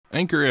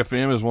Anchor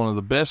FM is one of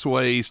the best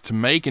ways to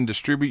make and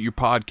distribute your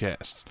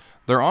podcasts.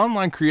 Their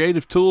online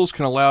creative tools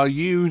can allow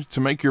you to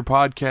make your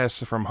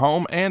podcasts from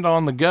home and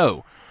on the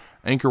go.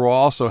 Anchor will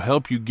also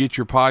help you get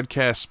your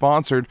podcast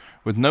sponsored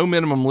with no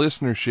minimum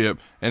listenership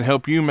and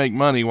help you make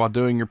money while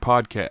doing your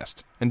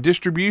podcast. And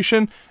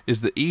distribution is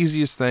the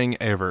easiest thing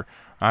ever.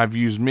 I've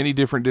used many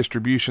different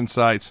distribution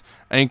sites.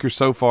 Anchor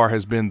so far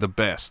has been the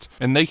best.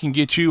 And they can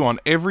get you on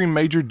every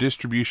major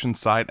distribution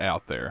site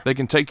out there. They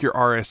can take your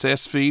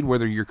RSS feed,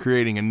 whether you're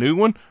creating a new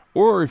one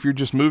or if you're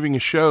just moving a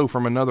show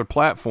from another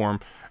platform.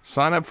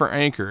 Sign up for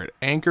Anchor at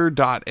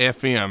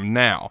anchor.fm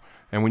now.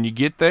 And when you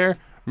get there,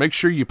 make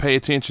sure you pay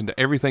attention to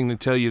everything they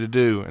tell you to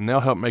do, and they'll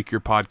help make your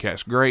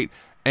podcast great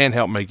and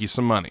help make you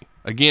some money.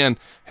 Again,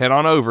 head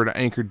on over to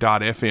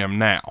anchor.fm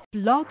now.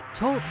 Blog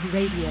Talk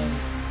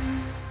Radio.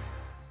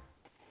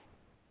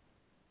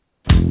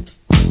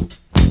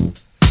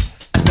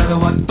 Another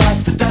one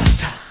bites the dust,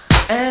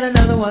 and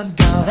another one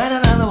gone, and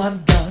another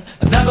one gone.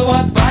 Another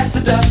one bites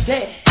the dust,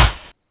 yeah.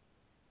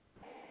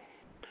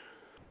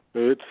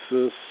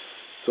 It's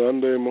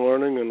Sunday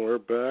morning, and we're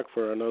back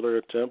for another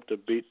attempt to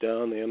beat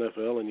down the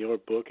NFL and your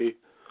bookie.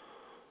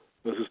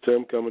 This is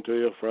Tim coming to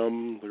you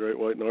from the Great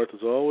White North,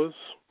 as always,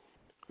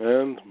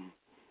 and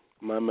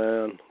my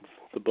man,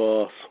 the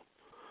boss,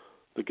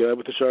 the guy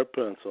with the sharp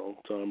pencil,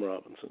 Tom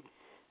Robinson.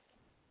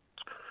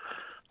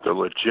 The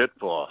legit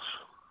boss.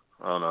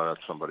 Oh, no,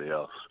 that's somebody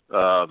else.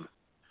 All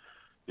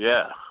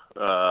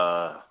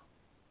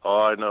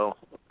I know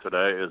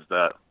today is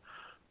that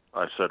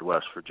I said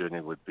West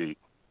Virginia would beat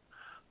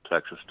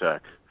Texas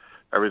Tech.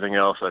 Everything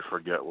else, I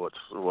forget what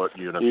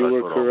unit you I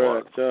were put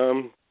correct.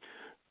 on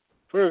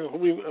what.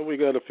 We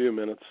got a few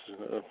minutes.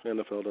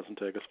 NFL doesn't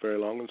take us very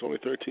long. It's only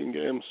 13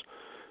 games.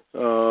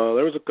 There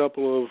was a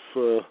couple of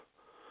there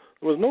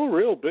was no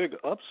real big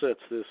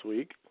upsets this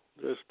week.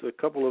 Just a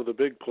couple of the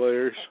big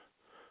players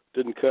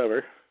didn't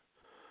cover.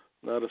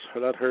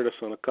 That hurt us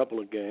on a couple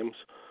of games.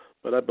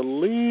 But I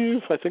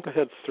think I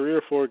had 3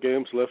 or 4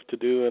 games left to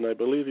do, and I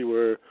believe you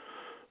were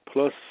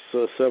plus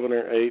 7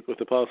 or 8 with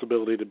the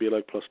possibility to be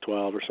like plus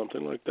 12 or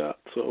something like that.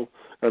 So,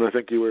 and I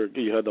think you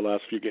had the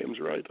last few games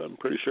right. I'm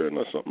pretty sure,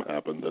 unless something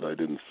happened that I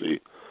didn't see.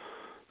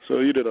 So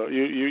you did.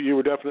 You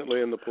were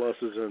definitely in the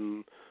pluses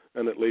and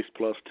at least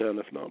plus 10,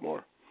 if not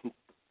more.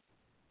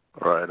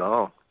 Right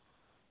on.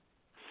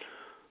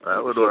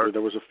 That would work.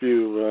 There was a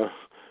few.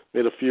 We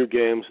had a few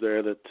games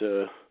there that,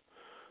 the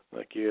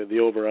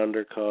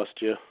over/under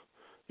cost you.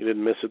 You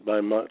didn't miss it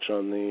by much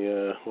on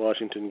the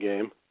Washington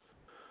game.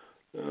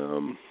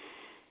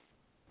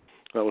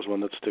 That was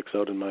one that sticks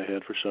out in my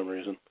head for some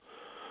reason.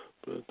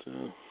 But,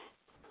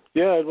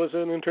 it was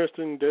an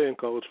interesting day in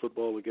college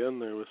football again.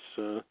 There was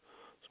some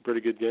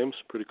pretty good games,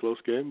 pretty close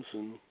games,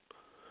 and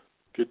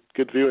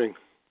good viewing.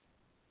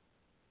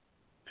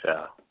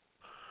 Yeah.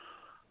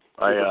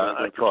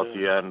 I caught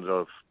the end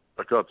of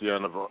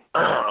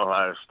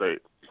Ohio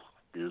State.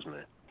 Excuse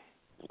me.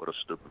 What a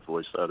stupid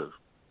voice that is.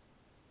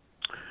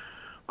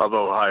 Of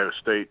Ohio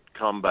State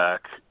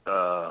comeback,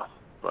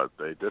 but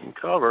they didn't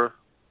cover.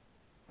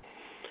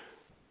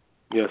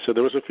 Yeah, so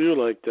there was a few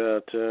like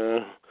that.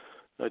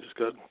 I'll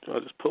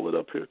just pull it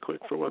up here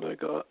quick for what I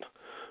got.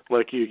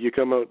 Like you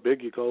come out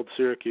big. You called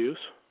Syracuse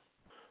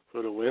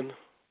for the win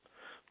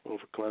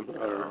over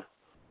Clemson,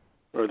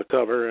 or the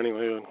cover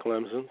anyway on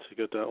Clemson. So you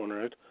got that one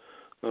right.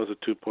 That was a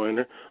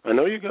 2-pointer. I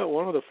know you got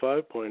one of the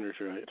 5-pointers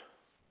right.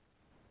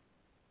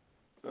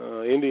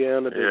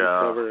 Indiana didn't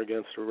cover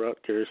against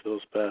Rutgers,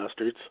 those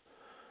bastards.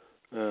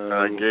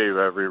 I gave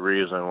every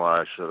reason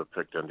why I should have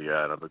picked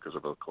Indiana because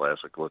of a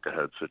classic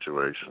look-ahead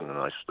situation, and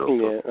I still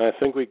took. I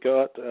think we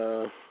got.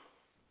 I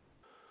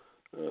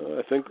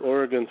think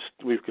Oregon.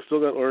 We've still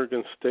got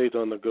Oregon State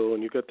on the go,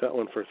 and you got that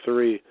one for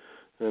 3,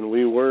 and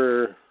we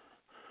were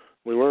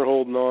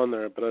holding on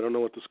there, but I don't know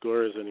what the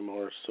score is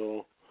anymore,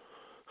 so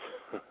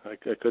I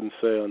couldn't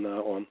say on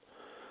that one.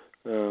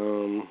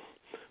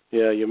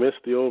 You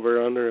missed the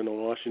over/under in the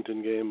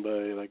Washington game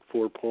by like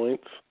 4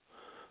 points.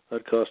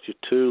 That cost you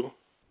 2.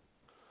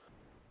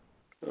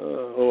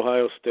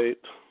 Ohio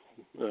State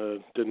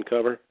didn't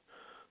cover.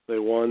 They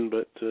won,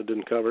 but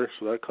didn't cover,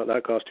 so that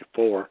cost you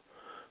 4.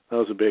 That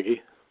was a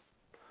biggie.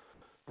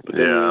 But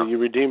then you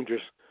redeemed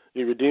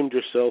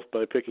yourself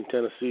by picking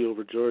Tennessee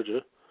over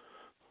Georgia.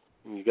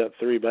 And you got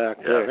 3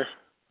 back there.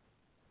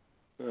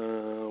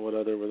 What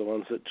other were the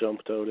ones that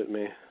jumped out at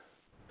me?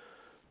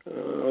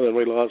 Then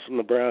we lost.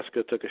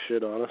 Nebraska took a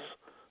shit on us.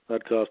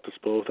 That cost us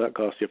both. That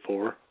cost you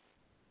 4.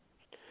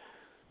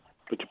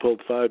 But you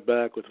pulled 5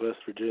 back with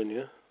West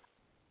Virginia.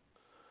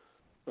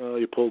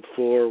 You pulled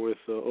 4 with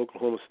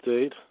Oklahoma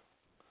State.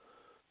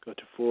 Got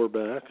you 4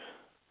 back.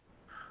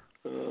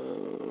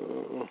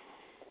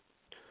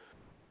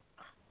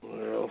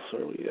 Where else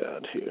are we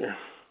at here?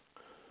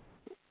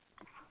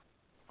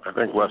 I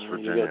think West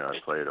Virginia I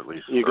played at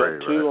least 3. You got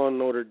 2 right? on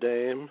Notre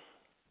Dame.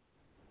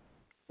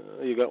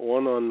 You got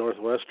 1 on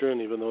Northwestern,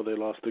 even though they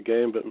lost the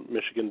game, but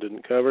Michigan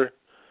didn't cover.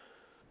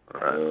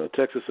 Right.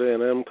 Texas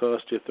A&M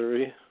cost you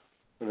 3,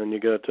 and then you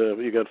got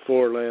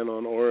 4 laying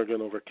on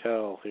Oregon over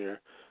Cal here.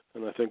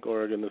 and I think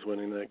Oregon is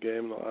winning that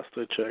game. The last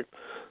I checked.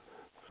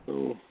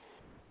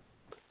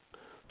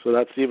 So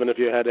that's even if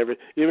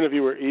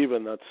you were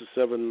even, that's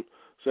 7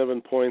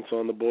 points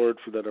on the board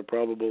for that are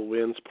probable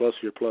wins plus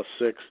your +6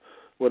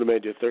 would have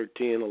made you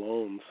 13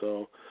 alone.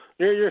 So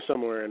you're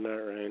somewhere in that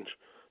range,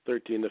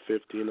 13 to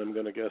 15. I'm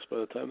going to guess by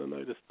the time the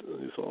night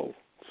is all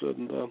said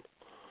and done.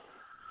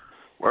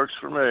 Works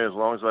for me as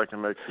long as I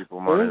can make people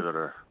money that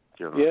are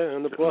given. Yeah,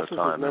 and the pluses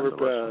is never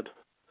bad.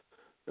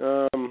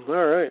 All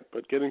right,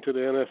 but getting to the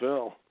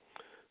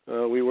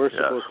NFL, we were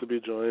supposed to be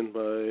joined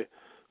by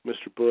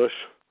Mr. Bush,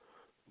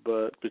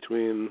 but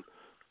between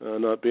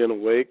not being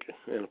awake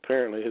and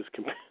apparently his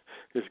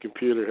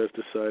computer has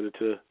decided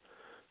to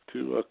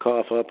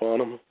cough up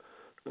on him,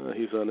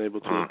 he's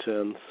unable to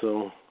attend.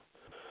 So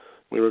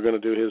we were going to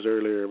do his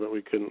earlier, but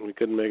we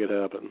couldn't make it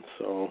happen.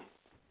 So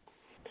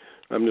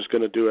I'm just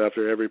going to do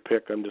after every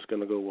pick. I'm just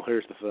going to go, well,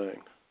 here's the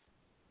thing,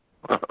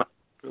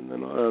 and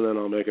then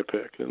I'll make a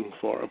pick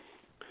for him.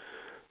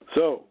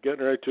 So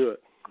getting right to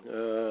it,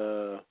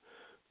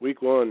 week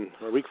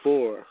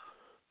 4,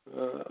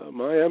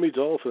 Miami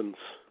Dolphins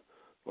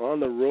on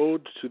the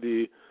road to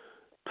the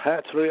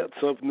Patriots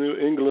of New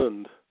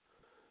England,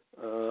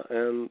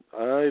 and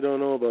I don't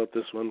know about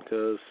this one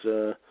because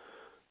the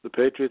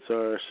Patriots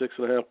are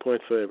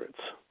 6.5-point favorites,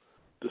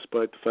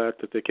 despite the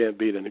fact that they can't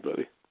beat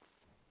anybody.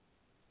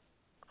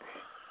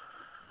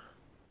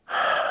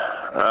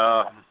 It's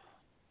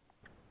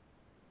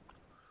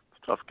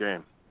a tough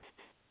game.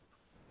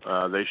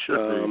 They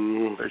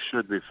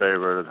should be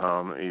favored at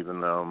home,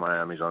 even though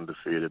Miami's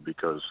undefeated,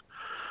 because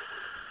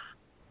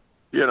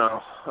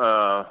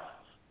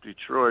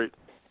Detroit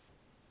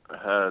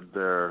had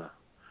their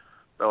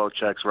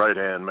Belichick's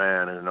right-hand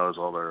man who knows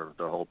all their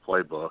whole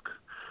playbook,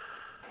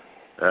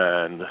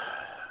 and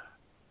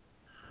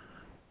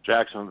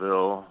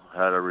Jacksonville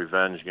had a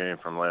revenge game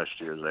from last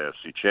year's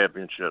AFC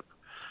Championship.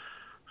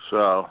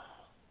 So,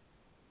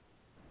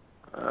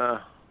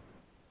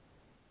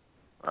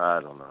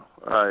 I don't know.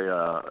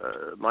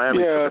 Miami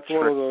took a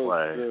trick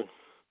play.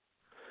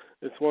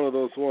 It's one of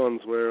those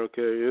ones where are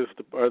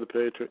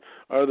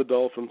the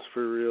Dolphins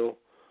for real?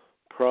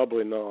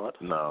 Probably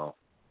not. No.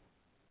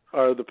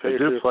 Are the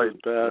Patriots as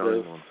bad really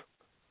as?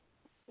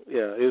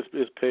 Yeah,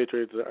 is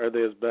Patriots, are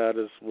they as bad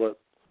as what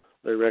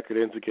their record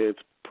indicates?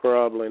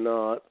 Probably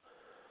not.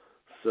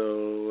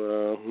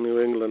 So New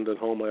England at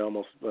home, I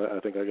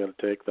think I got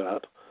to take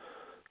that.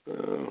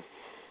 So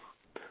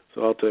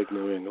I'll take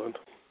New England.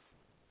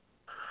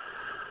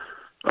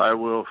 I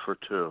will for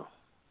 2.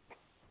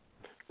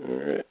 All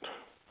right.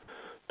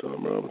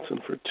 Tom Robinson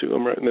for 2.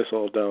 I'm writing this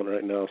all down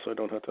right now so I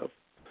don't have to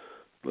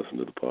listen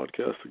to the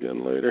podcast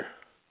again later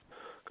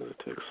because it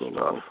takes so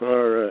long.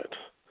 All right.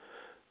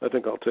 I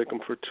think I'll take him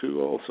for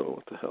 2 also.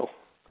 What the hell?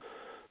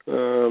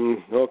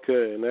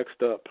 Okay,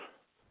 next up.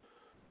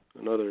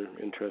 Another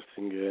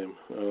interesting game.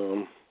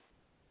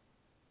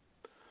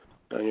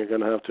 And you're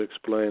going to have to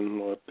explain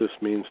what this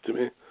means to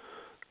me.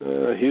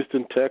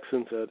 Houston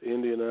Texans at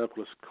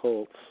Indianapolis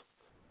Colts.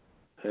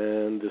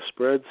 And the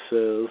spread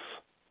says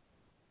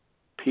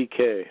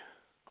PK.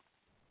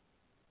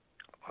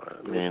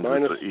 It means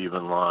it's an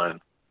even line.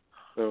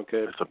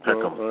 Okay. It's a pick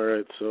 'em. All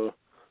right. So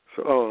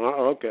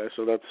okay.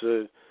 So that's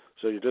so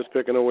you're just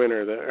picking a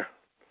winner there.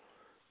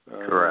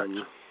 Correct.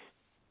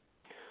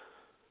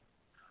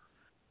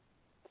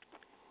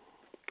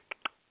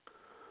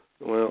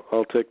 Well,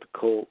 I'll take the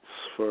Colts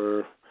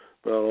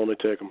but I'll only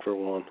take them for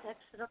 1.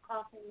 Extra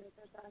coffee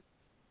maker.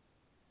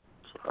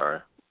 Sorry.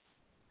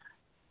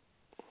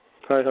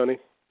 Hi, honey.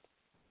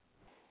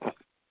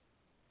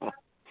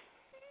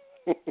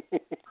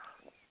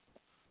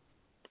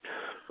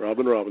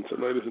 Robin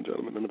Robinson, ladies and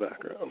gentlemen, in the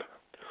background.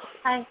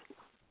 Hi.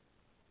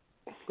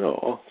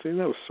 Oh, see,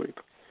 that was sweet.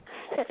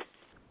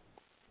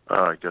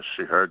 Oh, I guess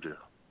she heard you.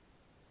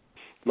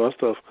 Must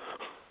have.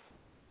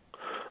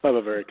 I have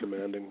a very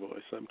commanding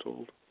voice, I'm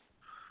told.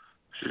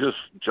 She just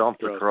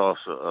jumped across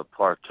a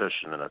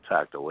partition and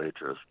attacked a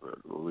waitress, but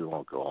we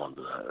won't go on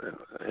to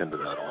into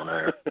that on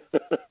air.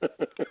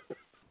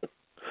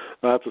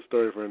 That's a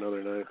story for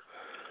another night.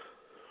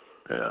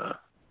 Yeah.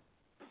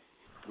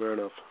 Fair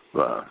enough.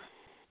 But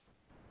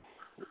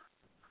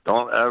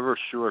don't ever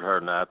short her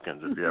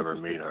napkins if you ever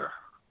meet her.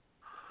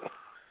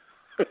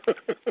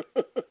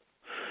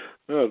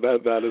 Oh,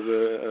 that is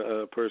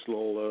a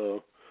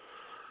personal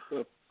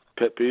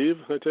pet peeve,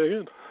 I take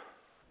it?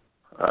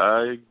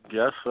 I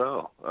guess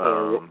so.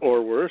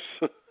 Or worse.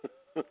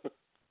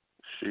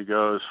 She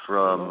goes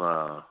from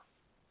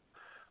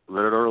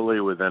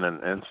literally within an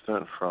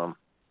instant from,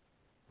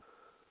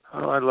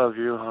 oh, I love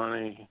you,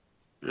 honey.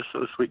 You're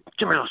so sweet.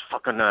 Give me those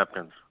fucking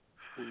napkins.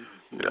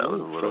 Yeah, it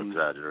was a little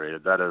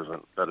exaggerated. That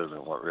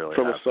isn't what really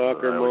from happened. From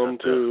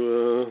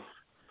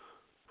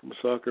a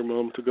soccer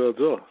mom to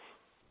Godzilla.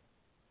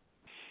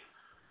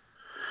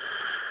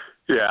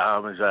 Yeah,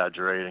 I'm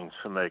exaggerating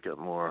to make it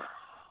more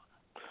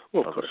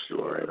of a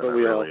story than but it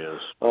really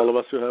is. All of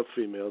us who have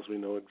females, we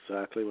know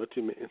exactly what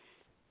you mean.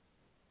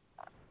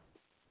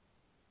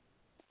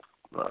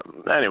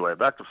 Anyway,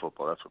 back to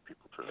football. That's what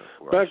people tune in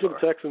for. Back to the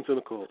Texans and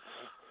the Colts.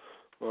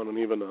 on an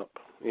even up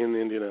in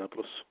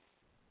Indianapolis.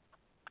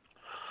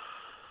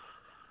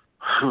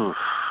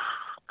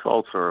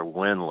 Colts are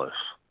winless.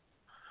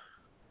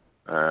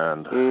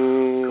 And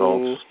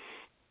Colts.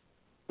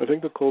 I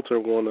think the Colts are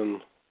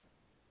 1-1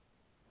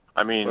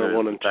 the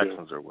and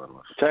Texans 2. are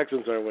winless.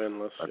 Texans are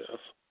winless. Yes.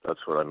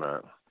 That's what I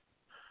meant.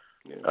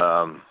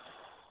 Yeah.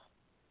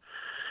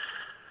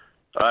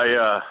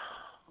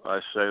 I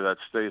say that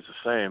stays the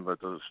same, but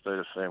does it stay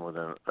the same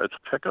within? It's a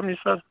pick 'em, you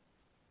said?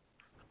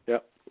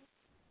 Yep.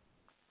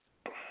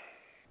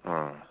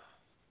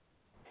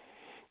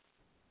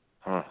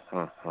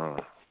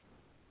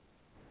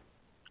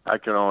 I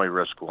can only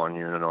risk 1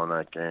 unit on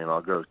that game.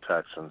 I'll go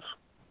Texans.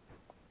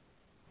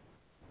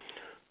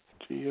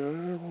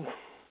 GR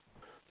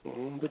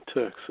on the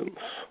Texans.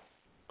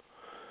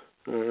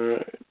 All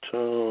right,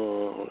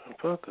 Tom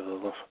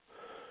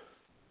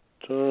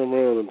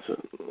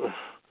Robinson.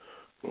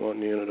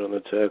 1 unit on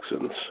the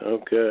Texans.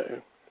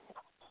 Okay.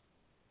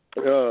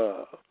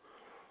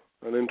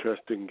 An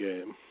interesting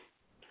game.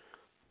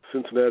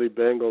 Cincinnati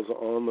Bengals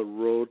on the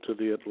road to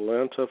the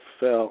Atlanta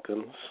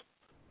Falcons.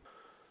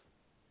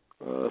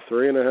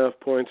 3.5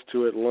 points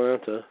to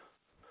Atlanta,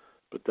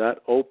 but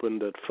that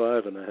opened at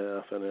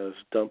 5.5 and has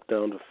dumped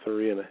down to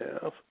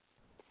 3.5.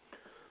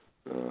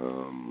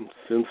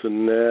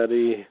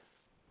 Cincinnati,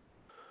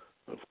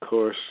 of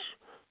course,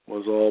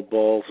 was all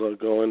balls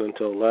going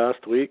until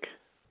last week,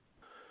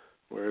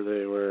 where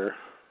they were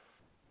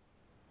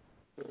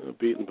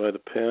beaten by the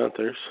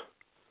Panthers.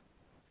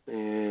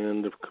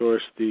 And, of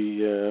course,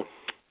 the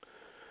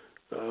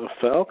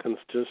Falcons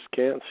just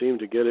can't seem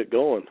to get it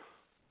going.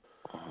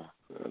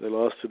 They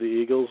lost to the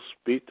Eagles,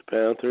 beat the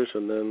Panthers,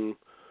 and then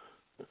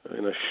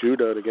in a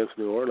shootout against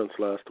New Orleans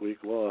last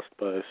week, lost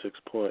by 6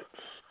 points.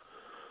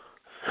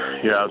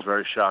 Yeah, I was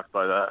very shocked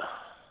by that.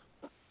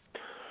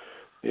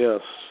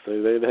 Yes,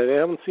 they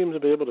haven't seemed to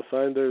be able to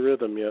find their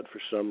rhythm yet for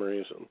some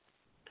reason.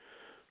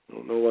 I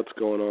don't know what's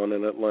going on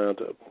in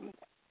Atlanta.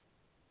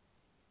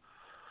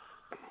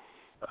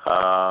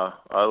 I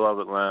love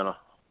Atlanta.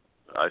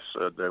 I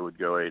said they would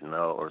go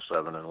 8-0 or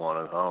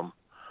 7-1 at home.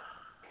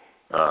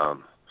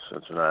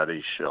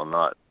 Cincinnati shall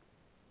not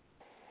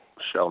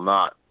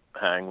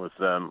hang with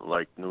them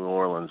like New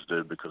Orleans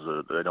did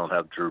because they don't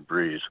have Drew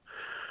Brees.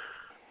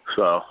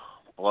 So,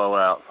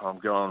 blowout. I'm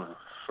going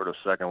for the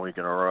second week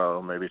in a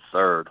row, maybe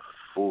third,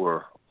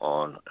 4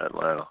 on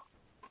Atlanta.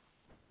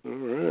 All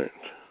right.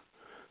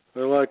 I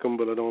like them,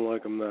 but I don't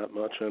like them that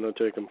much. I'm going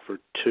to take them for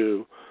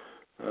 2.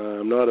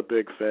 I'm not a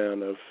big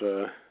fan of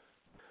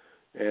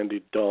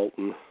Andy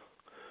Dalton,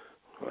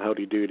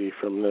 Howdy Doody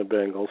from the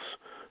Bengals.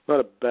 Not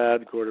a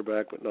bad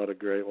quarterback, but not a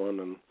great one.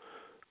 And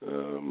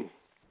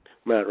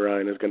Matt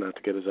Ryan is going to have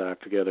to get his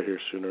act together here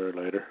sooner or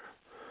later.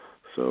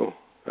 So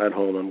at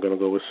home, I'm going to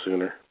go with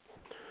Sooner.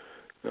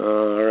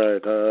 All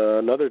right,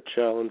 another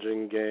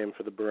challenging game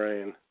for the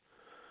brain.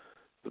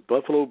 The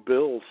Buffalo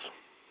Bills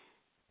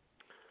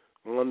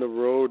on the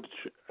road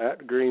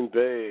at Green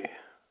Bay.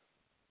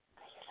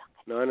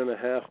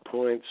 9.5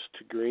 points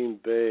to Green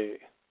Bay,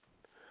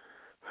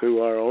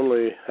 who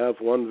only have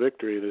 1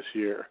 victory this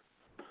year.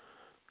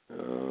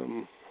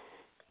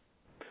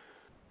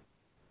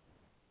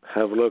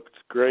 Have looked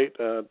great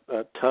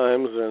at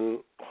times and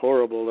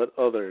horrible at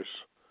others.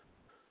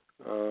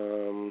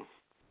 The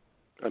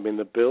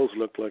Bills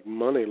looked like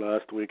money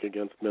last week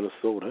against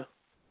Minnesota.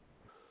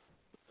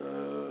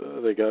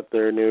 They got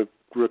their new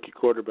rookie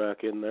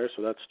quarterback in there,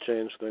 so that's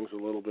changed things a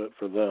little bit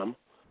for them.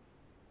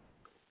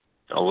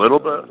 A little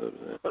bit?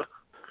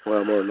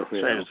 Well, more than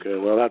okay.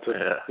 Well, that's it.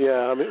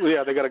 Yeah.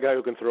 They got a guy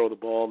who can throw the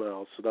ball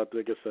now, so I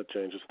guess that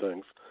changes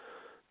things.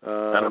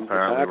 And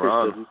apparently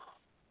run.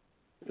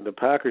 The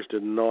Packers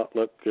did not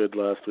look good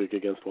last week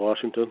against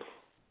Washington.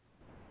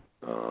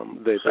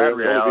 Sad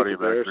reality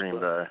about Green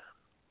Bay.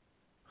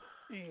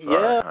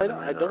 Yeah,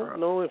 I don't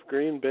know if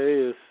Green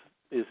Bay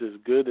is as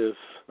good as.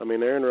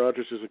 Aaron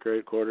Rodgers is a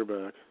great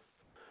quarterback,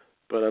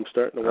 but I'm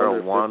starting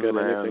to wonder if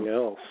they've got anything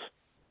else.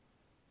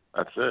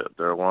 That's it.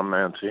 They're a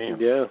one-man team.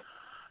 Yeah.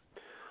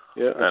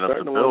 I'm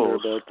starting to wonder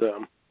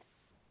about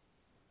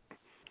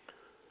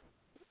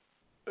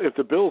if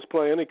the Bills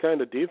play any kind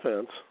of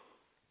defense,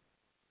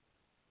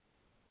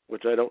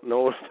 which I don't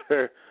know if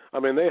they're.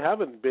 They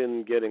haven't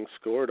been getting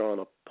scored on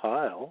a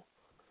pile.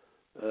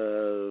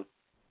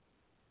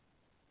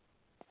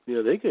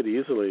 They could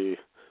easily.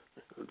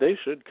 They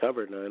should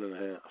cover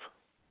 9.5,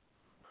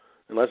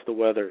 unless the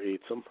weather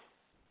eats them.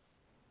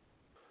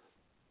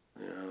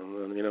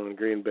 In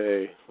Green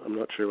Bay, I'm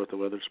not sure what the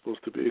weather's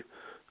supposed to be.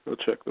 I'll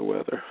check the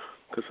weather,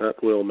 because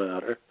that will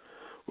matter.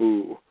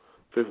 Ooh,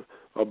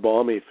 a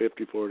balmy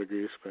 54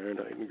 degrees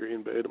Fahrenheit in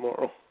Green Bay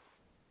tomorrow.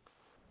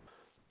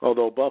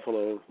 Although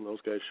Buffalo,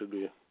 those guys should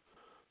be,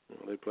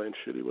 they play in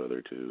shitty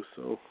weather too.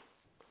 So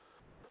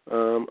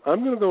I'm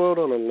going to go out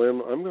on a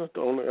limb. I'm going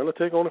to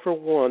take only for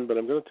 1, but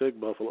I'm going to take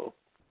Buffalo.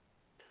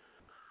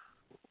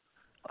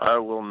 I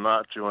will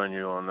not join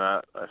you on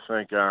that. I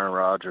think Aaron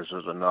Rodgers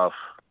is enough.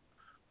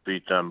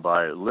 Beat them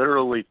by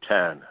literally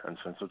 10, and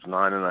since it's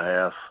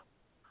 9.5,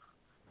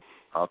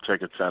 I'll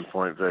take a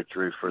 10-point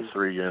victory for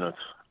 3 units.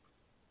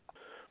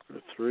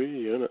 For 3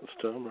 units,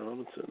 Tom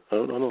Robinson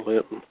out on a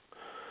limb.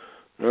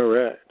 All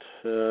right.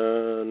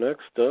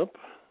 Next up,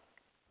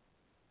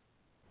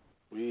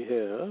 we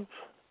have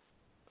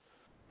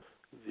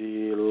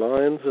the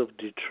Lions of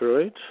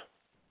Detroit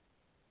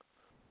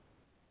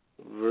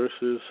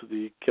versus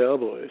the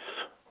Cowboys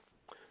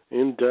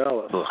in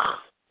Dallas. Ugh.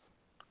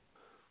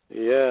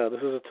 Yeah,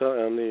 this is a tough,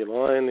 and the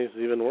line is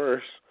even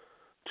worse.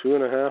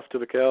 2.5 to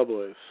the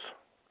Cowboys.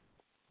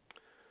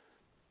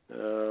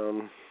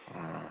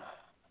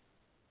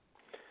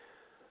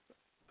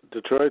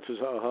 Detroit's is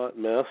a hot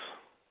mess,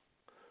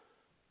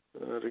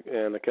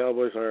 and the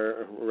Cowboys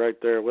are right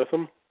there with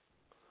them.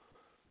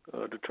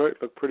 Detroit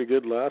looked pretty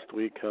good last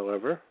week,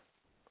 however,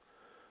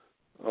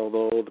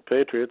 although the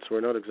Patriots were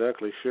not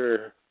exactly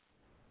sure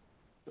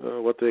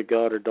what they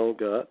got or don't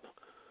got.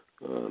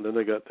 Then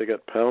they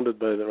got pounded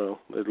by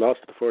they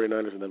lost to the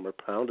 49ers and then were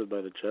pounded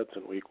by the Jets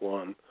in week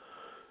 1,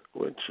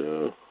 which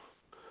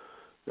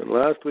and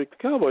last week the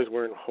Cowboys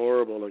weren't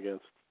horrible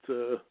against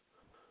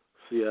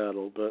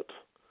Seattle, but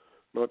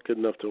not good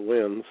enough to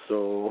win.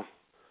 So,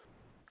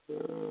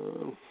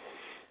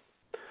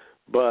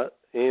 but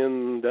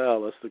in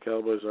Dallas, the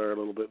Cowboys are a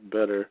little bit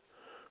better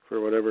for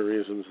whatever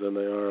reasons than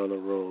they are on the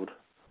road.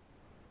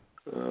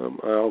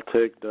 I'll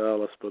take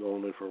Dallas, but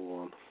only for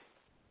 1.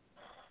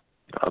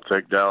 I'll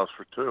take Dallas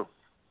for 2.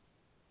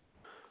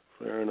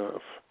 Fair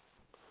enough.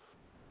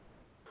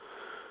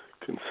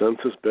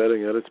 Consensus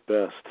betting at its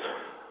best.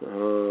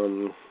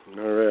 All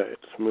right,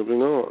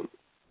 moving on.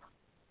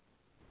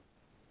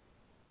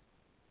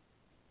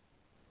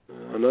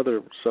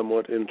 Another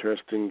somewhat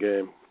interesting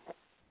game.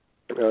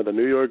 The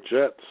New York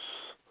Jets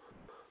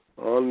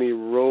on the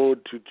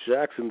road to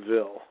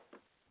Jacksonville.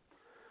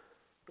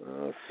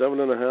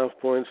 7.5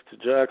 points to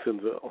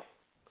Jacksonville.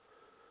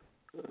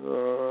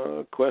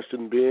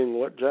 Question being,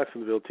 what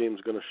Jacksonville team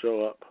is going to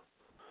show up?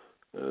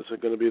 Is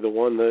it going to be the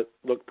one that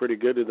looked pretty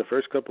good in the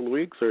first couple of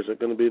weeks, or is it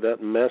going to be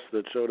that mess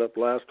that showed up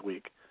last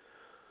week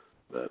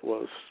that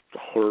was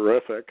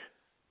horrific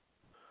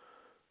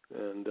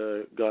and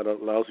got a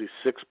lousy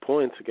 6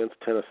 points against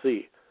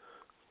Tennessee?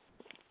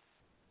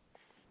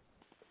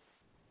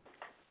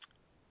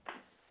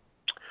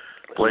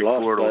 Blake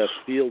lost Bortles by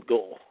a field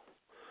goal.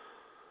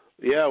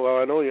 Yeah, well,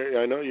 I know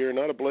you're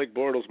not a Blake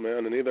Bortles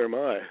man, and neither am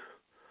I.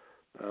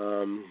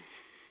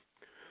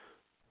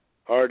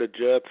 Are the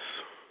Jets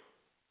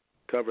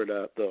covered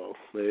that though?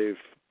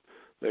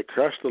 They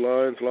crushed the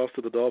Lions, lost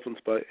to the Dolphins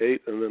by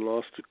 8, and then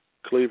lost to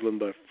Cleveland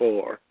by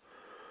 4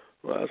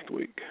 last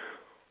week.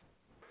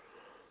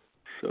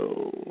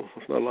 So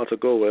it's not a lot to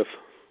go with.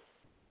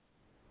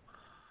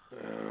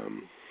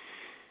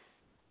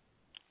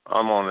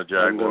 I'm on the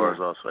Jaguars,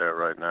 I'll say it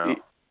right now.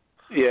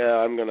 Yeah,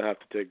 I'm going to have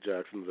to take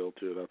Jacksonville,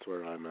 too. That's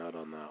where I'm at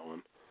on that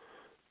one.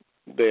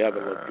 They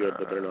haven't looked good,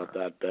 but they're not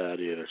that bad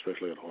either,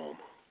 especially at home.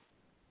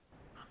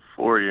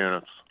 4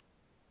 units.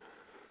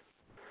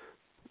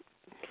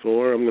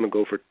 4, I'm going to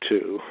go for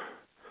 2.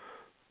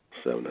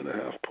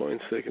 7.5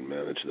 points, they can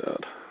manage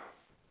that.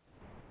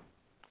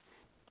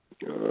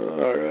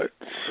 All right.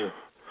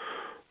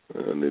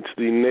 And it's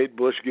the Nate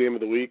Bush game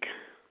of the week.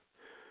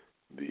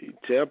 The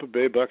Tampa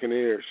Bay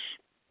Buccaneers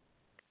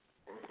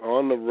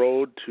on the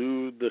road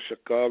to the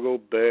Chicago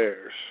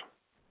Bears.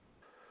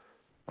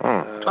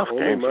 Tough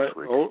game this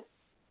week.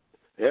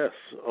 Yes,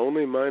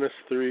 only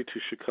 -3 to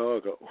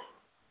Chicago.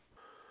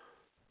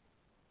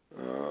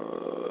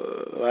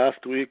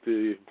 Last week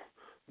the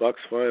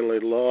Bucs finally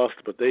lost,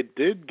 but they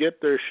did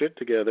get their shit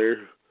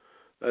together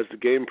as the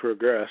game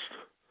progressed.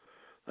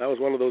 That was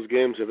one of those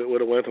games, if it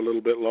would have went a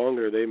little bit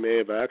longer, they may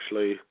have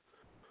actually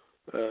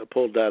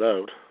pulled that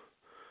out.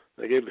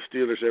 They gave the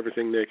Steelers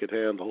everything they could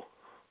handle.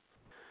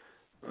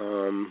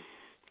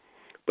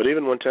 But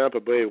even when Tampa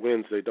Bay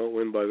wins, they don't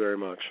win by very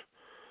much.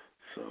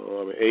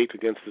 So 8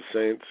 against the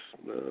Saints,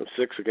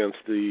 6 against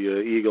the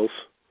Eagles,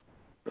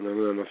 and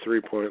then a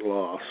 3-point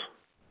loss.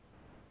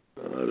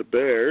 The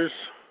Bears,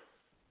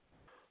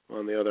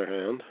 on the other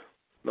hand,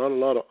 not a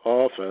lot of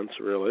offense,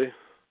 really.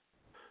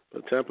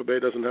 But Tampa Bay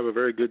doesn't have a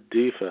very good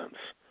defense,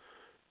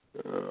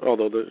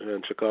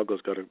 and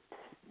Chicago's got a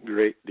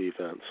great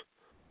defense.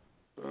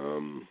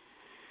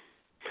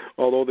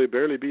 Although they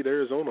barely beat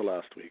Arizona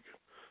last week,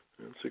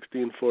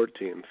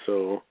 16-14.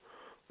 So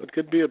it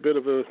could be a bit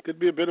of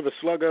a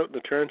slug out in the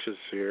trenches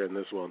here in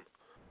this one.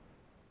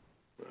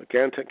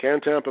 Can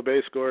Tampa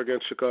Bay score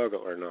against Chicago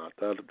or not?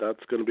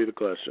 That's going to be the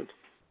question.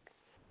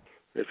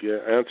 If you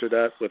answer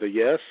that with a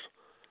yes,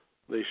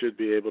 they should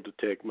be able to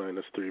take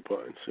 -3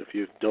 points. If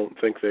you don't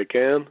think they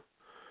can,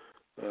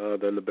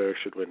 then the Bears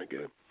should win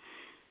again.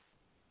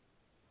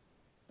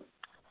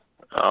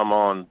 I'm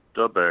on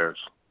the Bears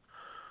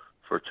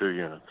for 2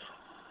 units.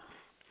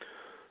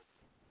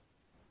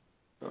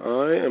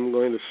 I am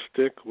going to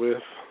stick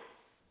with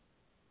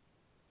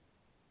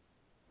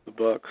the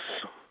Bucs.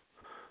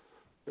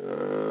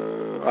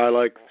 I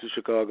like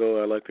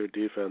Chicago. I like their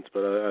defense,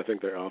 but I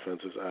think their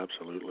offense is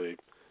absolutely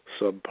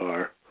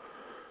subpar.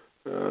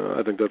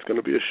 I think that's going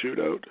to be a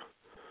shootout.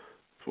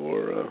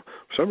 For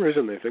some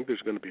reason, they think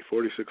there's going to be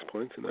 46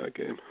 points in that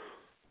game.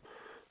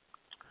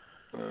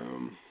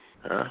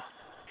 Yeah.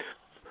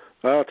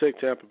 I'll take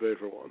Tampa Bay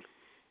for one.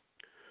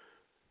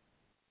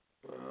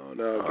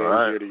 Now a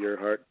game dear to your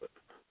heart.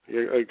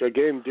 A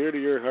game dear to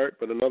your heart,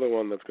 but another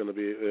one that's going to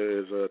be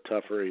is a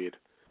tough read.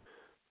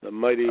 The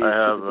mighty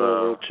Super Bowl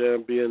world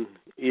champion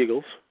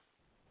Eagles.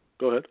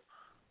 Go ahead.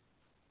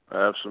 I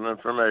have some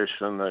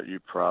information that you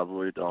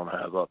probably don't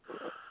have up.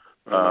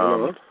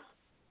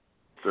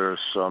 There's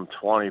some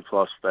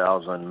 20+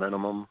 thousand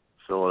minimum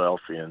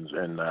Philadelphians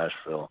in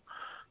Nashville.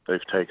 They've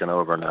taken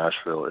over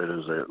Nashville. It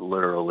is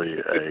literally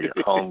a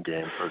home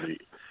game for the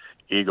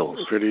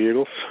Eagles. For the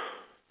Eagles?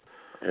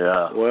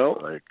 Yeah. Well,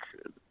 like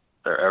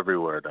they're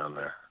everywhere down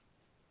there.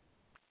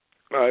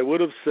 I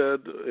would have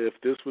said if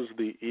this was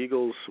the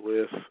Eagles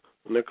with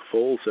Nick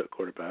Foles at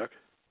quarterback,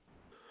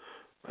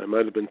 I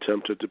might have been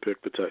tempted to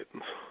pick the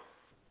Titans.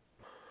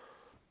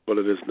 But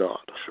it is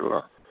not.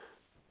 Sure.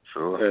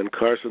 And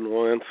Carson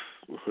Wentz,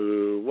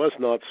 who was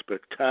not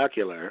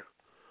spectacular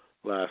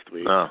last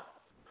week,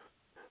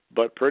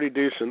 but pretty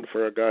decent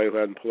for a guy who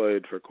hadn't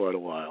played for quite a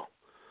while.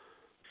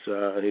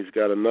 So he's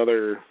got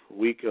another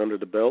week under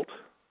the belt.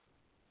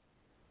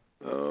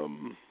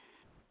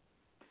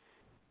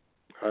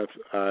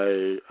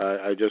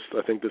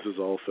 I think this is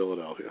all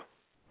Philadelphia.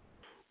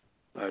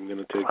 I'm going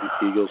to take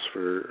the Eagles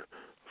for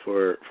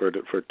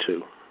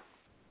 2.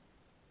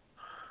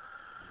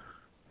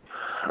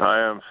 I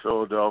am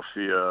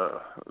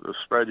Philadelphia. The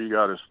spread you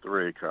got is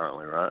 3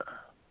 currently, right?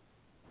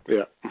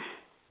 Yeah.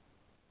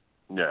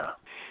 Yeah.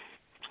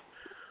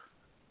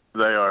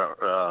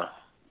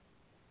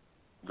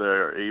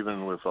 They're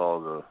even with all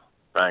the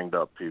banged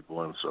up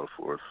people and so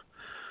forth.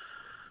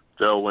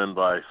 They'll win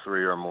by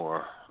 3 or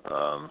more.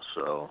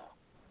 So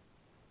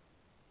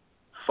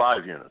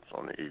 5 units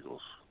on the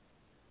Eagles.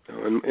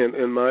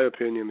 In my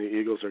opinion, the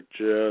Eagles are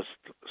just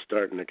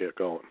starting to get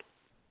going.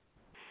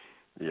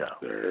 Yeah.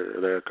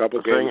 They're a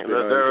couple games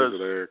behind because of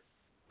their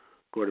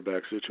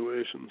quarterback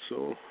situation.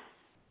 So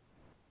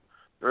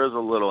there is a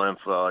little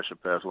info I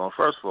should pass along.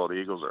 First of all, the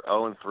Eagles are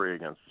 0-3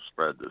 against the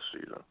spread this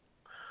season.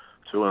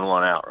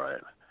 2-1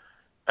 outright.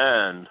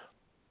 And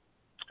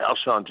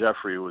Alshon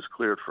Jeffrey was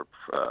cleared for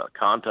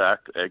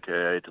contact,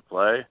 a.k.a. to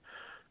play.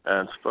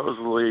 And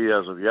supposedly,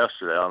 as of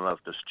yesterday, I don't know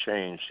if this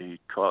changed,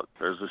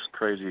 there's this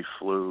crazy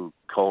flu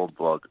cold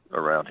bug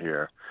around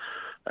here,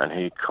 and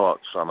he caught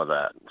some of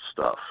that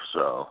stuff.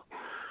 So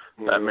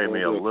that made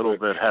me a little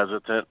bit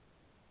hesitant.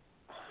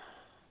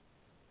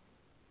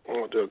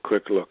 I'll do a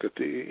quick look at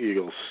the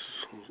Eagles'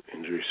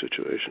 injury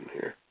situation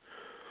here,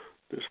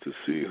 just to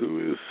see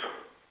who is.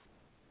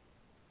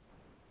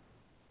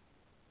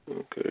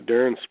 Okay,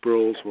 Darren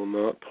Sproles will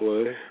not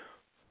play.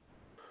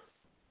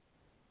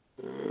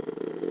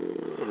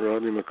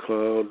 Rodney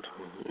McLeod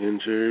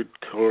injured.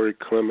 Corey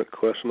Clement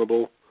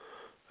questionable.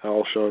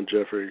 Alshon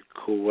Jeffrey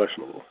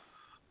questionable.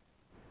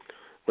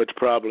 Which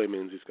probably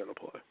means he's going to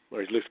play,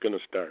 or at least going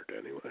to start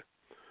anyway.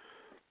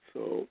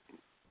 So,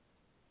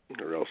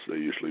 or else they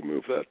usually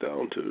move that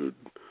down to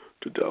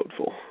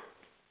doubtful.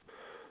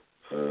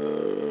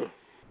 So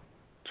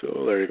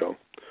there you go.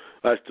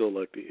 I still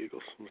like the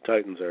Eagles. The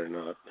Titans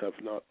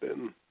have not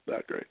been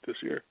that great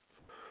this year.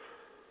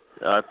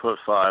 Yeah, I put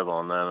 5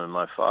 on them, and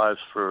my 5s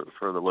for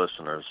the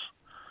listeners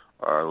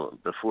are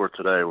before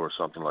today were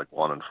something like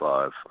 1 and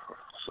 5.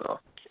 So.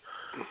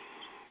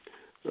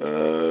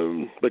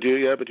 But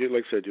you,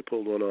 like I said, you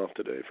pulled one off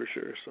today for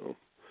sure. So I'm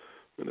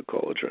gonna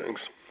call it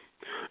ranks.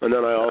 And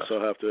then I also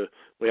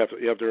you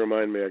have to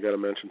remind me. I got to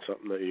mention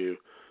something that you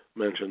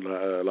mentioned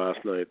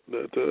last night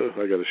that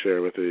I got to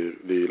share with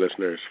the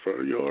listeners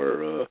for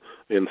your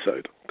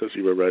insight, because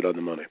you were right on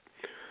the money.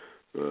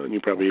 And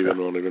you probably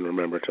won't even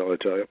remember till I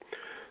tell you.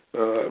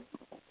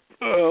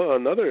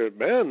 Another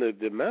man,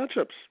 the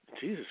matchups.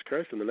 Jesus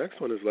Christ, and the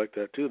next one is like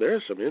that too.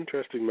 There's some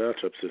interesting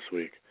matchups this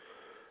week.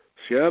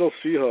 Seattle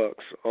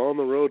Seahawks on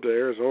the road to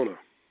Arizona.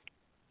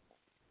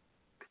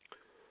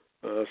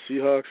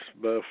 Seahawks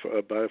by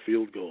a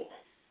field goal.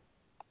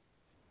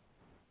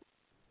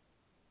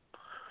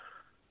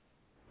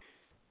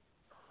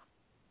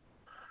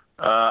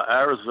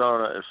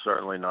 Arizona is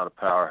certainly not a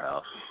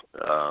powerhouse,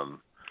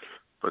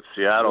 but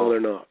Seattle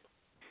they're not.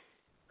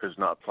 Is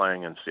not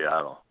playing in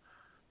Seattle.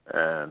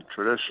 And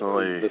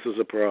traditionally... This is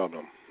a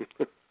problem.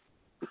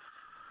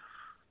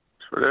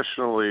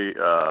 Traditionally,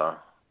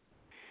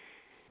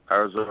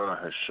 Arizona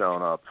has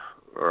shown up,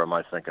 or am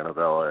I thinking of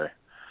L.A.,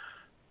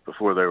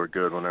 before they were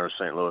good when they were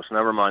St. Louis.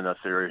 Never mind that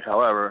theory.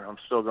 However, I'm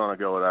still going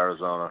to go with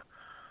Arizona,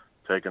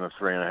 taking a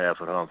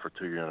 3.5 at home for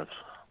 2 units.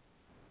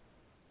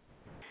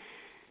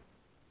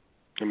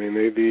 I mean,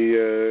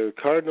 the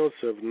Cardinals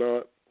have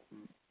not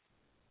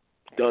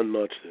done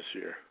much this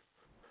year.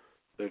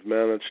 They've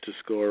managed to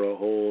score a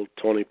whole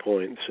 20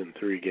 points in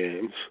 3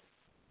 games.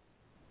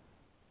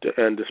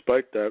 And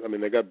despite that, I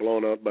mean, they got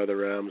blown out by the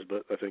Rams,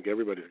 but I think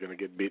everybody's going to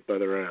get beat by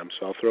the Rams,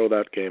 so I'll throw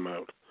that game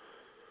out.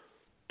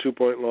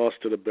 2-point loss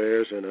to the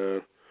Bears and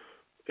a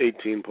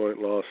 18-point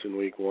loss in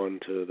Week 1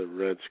 to the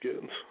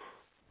Redskins.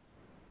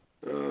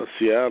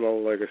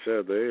 Seattle, like I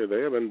said,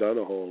 they haven't done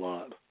a whole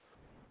lot.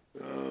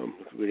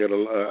 They got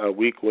a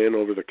weak win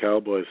over the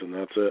Cowboys, and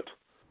that's it.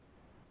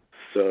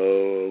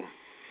 So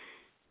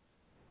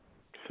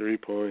 3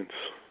 points.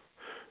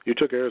 You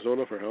took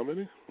Arizona for how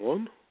many?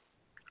 1?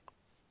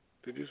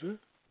 Did you say?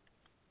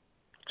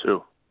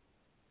 2.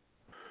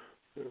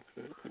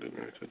 Okay, I didn't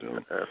write that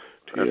down.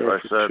 If I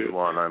said 2.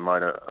 1,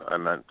 I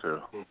meant 2.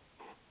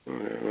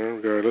 Okay, well,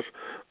 regardless,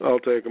 I'll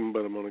take them,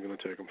 but I'm only going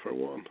to take them for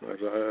 1.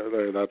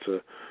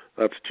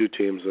 That's 2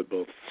 teams that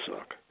both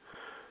suck.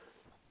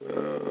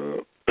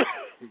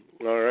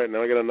 All right,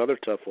 now I got another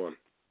tough one.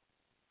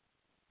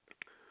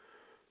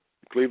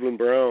 Cleveland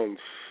Browns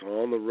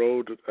on the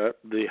road at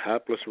the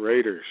hapless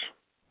Raiders.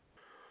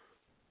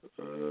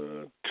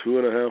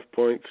 2.5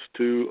 points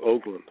to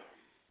Oakland.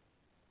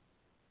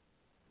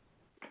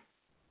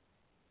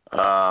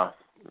 I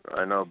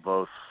know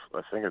both.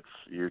 I think it's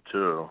you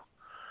too.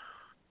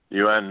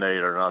 You and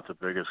Nate are not the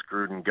biggest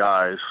Gruden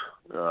guys,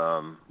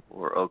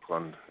 or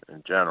Oakland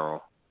in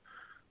general.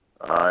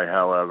 I,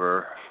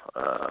 however,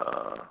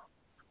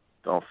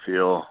 don't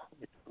feel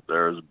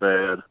they're as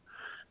bad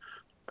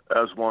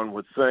as one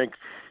would think.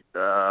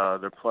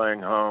 They're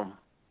playing home.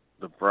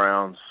 The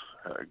Browns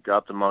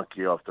got the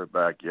monkey off their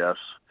back, yes.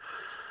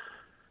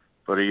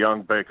 But a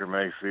young Baker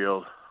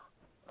Mayfield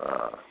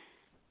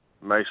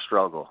may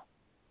struggle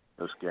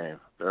this game.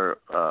 They're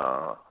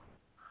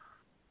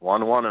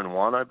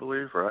 1-1-1, I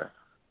believe, right?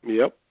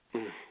 Yep,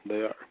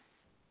 they are.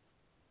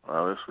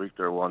 This week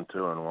they're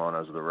 1-2-1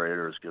 as the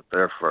Raiders get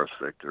their first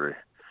victory.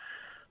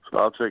 So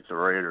I'll take the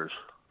Raiders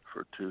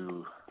for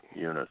 2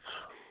 units.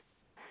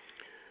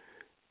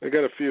 I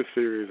got a few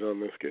theories on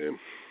this game.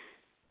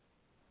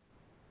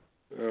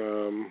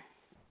 The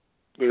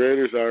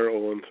Raiders are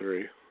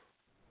 0-3.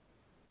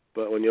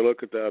 But when you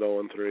look at that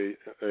 0-3,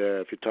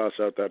 if you toss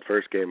out that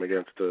first game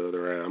against the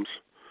Rams,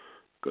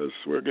 because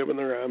we're giving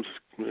the Rams,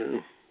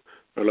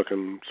 are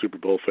looking Super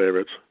Bowl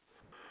favorites,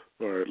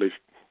 or at least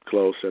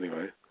close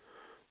anyway.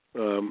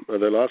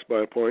 They lost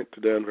by a point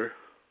to Denver,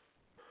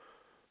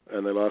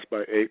 and they lost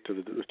by 8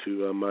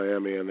 to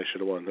Miami, and they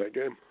should have won that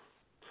game.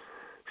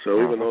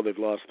 So even though they've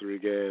lost 3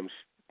 games,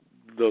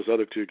 those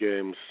other 2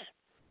 games,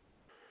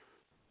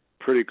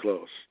 pretty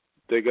close.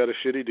 They got a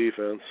shitty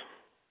defense.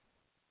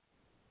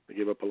 They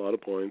give up a lot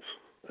of points,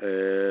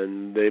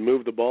 and they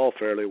move the ball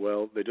fairly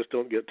well. They just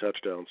don't get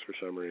touchdowns for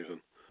some reason.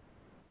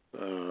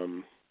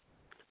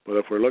 But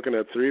if we're looking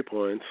at 3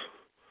 points,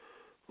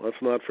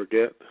 let's not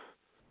forget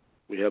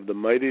we have the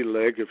mighty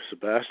leg of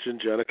Sebastian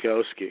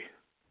Janikowski,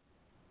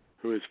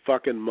 who is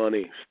fucking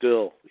money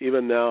still,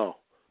 even now.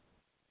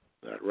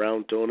 That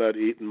round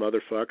donut-eating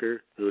motherfucker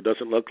who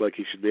doesn't look like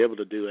he should be able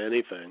to do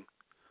anything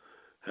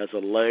has a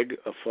leg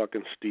of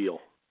fucking steel.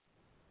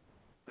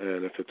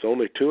 And if it's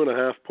only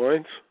 2.5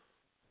 points...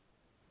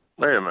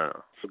 Wait a minute.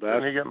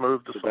 Didn't he get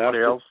moved to somebody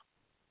else?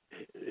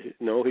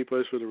 No, he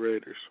plays for the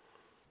Raiders.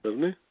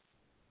 Doesn't he?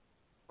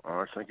 Oh,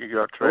 I think he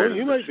got traded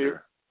you might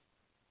year.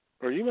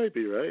 Or you might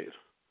be right.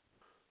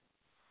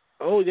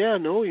 Oh, yeah,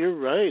 no, you're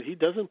right. He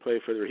doesn't play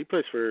for he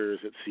plays for, is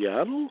it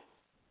Seattle?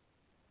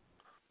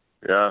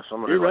 Yeah,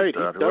 somebody you're like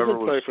right. that. He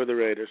doesn't play for the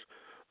Raiders.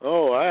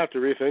 Oh, I have to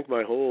rethink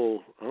my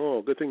whole...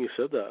 Oh, good thing you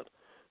said that.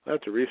 I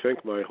have to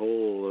rethink my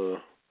whole...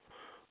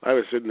 I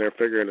was sitting there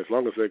figuring as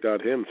long as they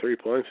got him, 3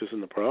 points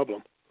isn't the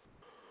problem.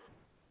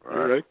 Right.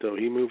 You're right, though.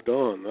 He moved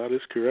on. That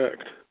is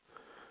correct.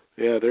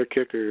 Yeah, their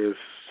kicker is...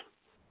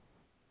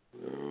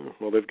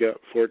 well, they've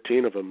got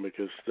 14 of them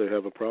because they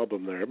have a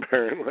problem there,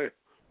 apparently.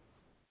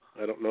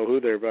 I don't know who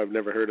I've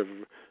never heard of...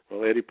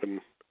 Well, Eddie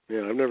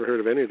Yeah, I've never heard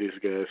of any of these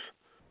guys.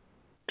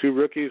 2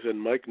 rookies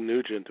and Mike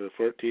Nugent, a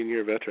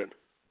 14-year veteran.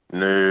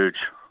 Nuge.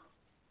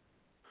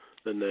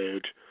 The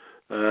Nuge.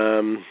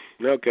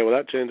 Okay, well,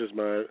 that changes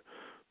my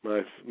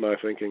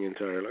thinking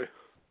entirely.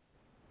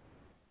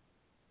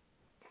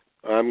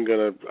 I'm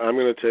gonna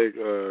take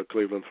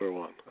Cleveland for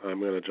 1. I'm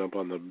gonna jump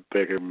on the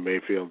Baker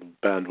Mayfield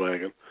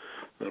bandwagon.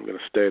 I'm gonna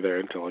stay there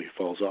until he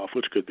falls off,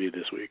 which could be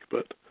this week.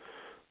 But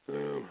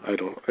I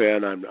don't,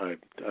 and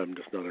I'm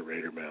just not a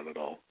Raider man at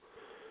all.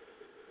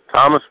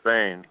 Thomas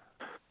Bain,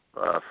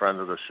 a friend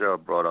of the show,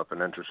 brought up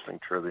an interesting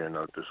trivia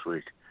note this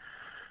week.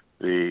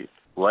 The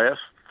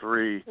last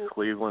 3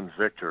 Cleveland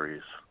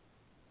victories,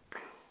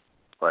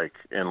 like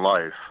in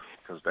life,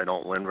 because they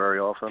don't win very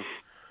often,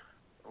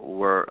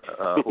 were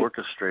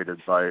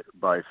orchestrated by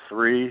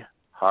 3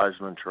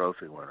 Heisman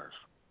Trophy winners: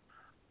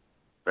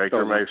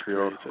 Baker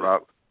Mayfield,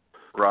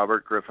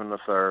 Robert Griffin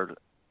III,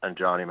 and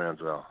Johnny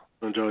Manziel.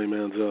 And Johnny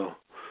Manziel,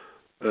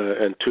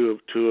 and two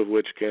of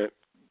which can't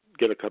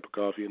get a cup of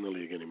coffee in the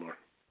league anymore.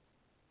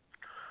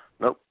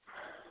 Nope.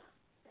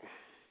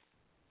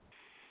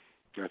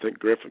 I think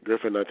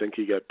Griffin. I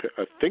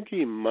think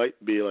he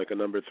might be like a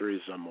number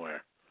 3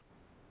 somewhere.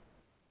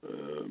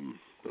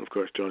 Of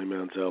course, Johnny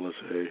Manziel is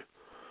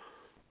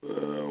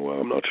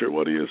I'm not sure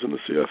what he is in the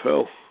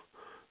CFL.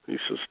 He's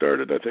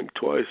started, I think,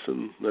 twice,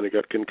 and then he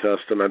got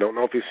concussed, and I don't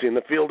know if he's seen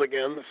the field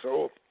again,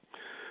 so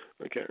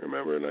I can't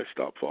remember, and I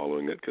stopped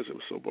following it because it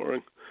was so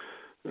boring.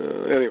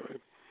 Anyway,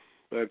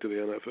 back to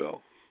the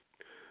NFL.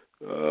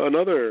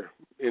 Another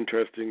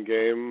interesting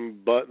game,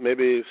 but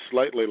maybe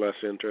slightly less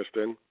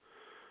interesting.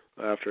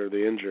 after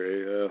the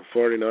injury.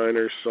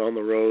 49ers on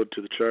the road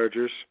to the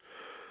Chargers,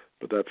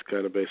 but that's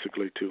kind of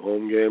basically 2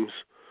 home games.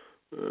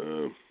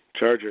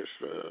 Chargers,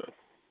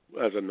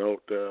 as a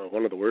note,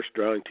 one of the worst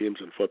drawing teams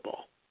in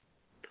football.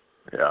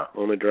 Yeah.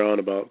 Only drawing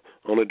about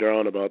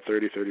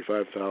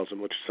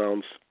 35,000, which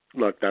sounds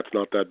like that's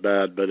not that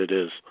bad, but it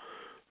is.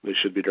 They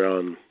should be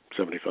drawing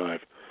 75.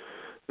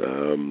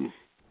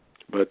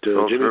 But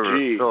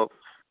Jimmy G.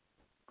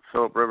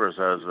 Philip Rivers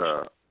has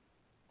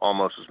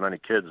almost as many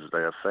kids as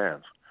they have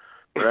fans.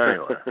 But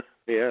anyway.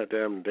 Yeah,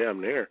 damn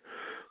near.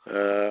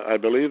 I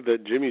believe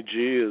that Jimmy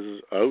G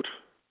is out.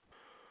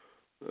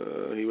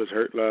 He was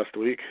hurt last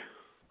week.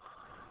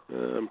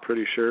 I'm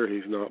pretty sure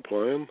he's not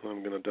playing. I'm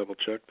going to double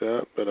check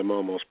that, but I'm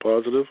almost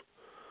positive.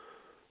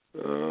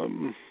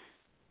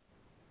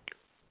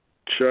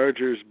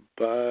 Chargers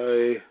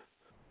by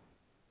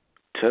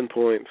 10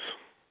 points.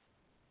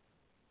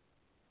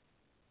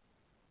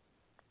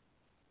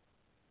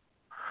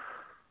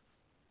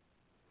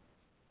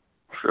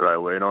 Should I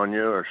wait on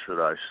you, or should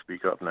I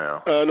speak up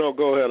now? No,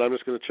 go ahead. I'm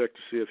just going to check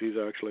to see if he's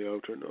actually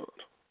out or not.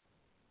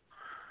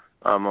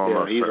 I'm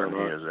almost certain he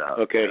is out.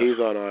 Okay,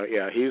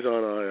 yes. he's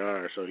on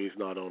IR, so he's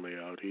not only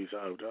out, he's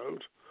out.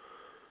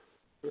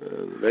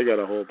 And they got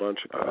a whole bunch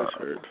of guys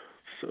hurt.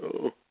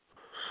 So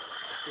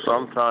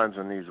sometimes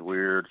in these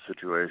weird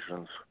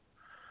situations,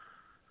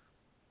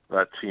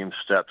 that team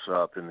steps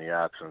up in the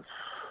absence.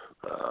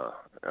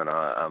 And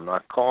I'm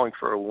not calling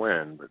for a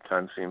win, but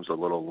 10 seems a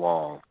little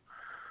long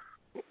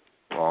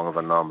of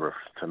a number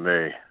to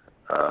me.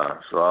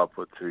 So I'll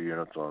put 2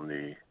 units on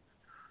the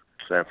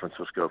San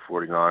Francisco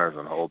 49ers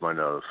and hold my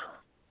nose.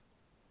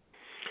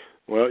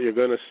 Well, you're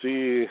going to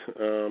see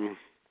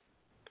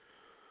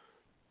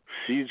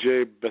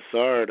C.J.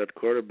 Beathard at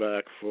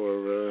quarterback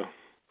for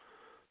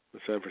the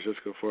San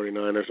Francisco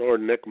 49ers, or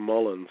Nick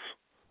Mullins,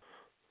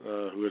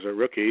 who is a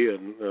rookie,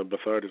 and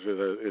Beathard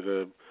is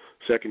a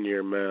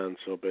second-year man,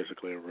 so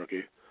basically a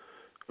rookie.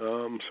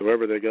 So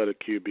whoever they got at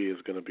QB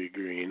is going to be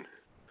green.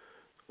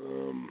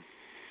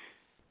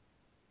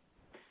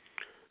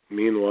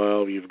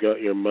 Meanwhile, you've got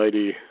your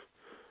mighty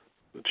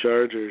the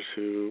Chargers,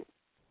 who,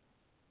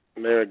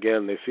 there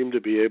again, they seem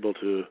to be able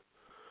to,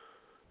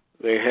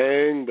 they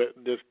hang,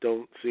 but just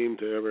don't seem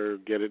to ever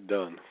get it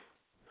done.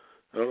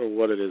 I don't know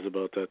what it is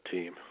about that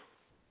team.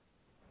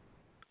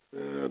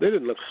 They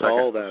didn't look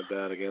all that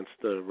bad against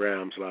the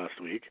Rams last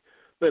week.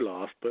 They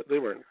lost, but they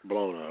weren't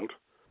blown out.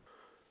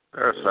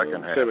 They're a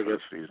second half of the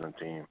season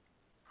team.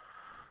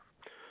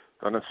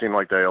 Doesn't seem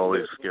like they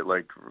always get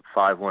like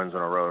 5 wins in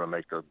a row to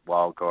make the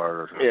wild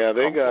card. Yeah,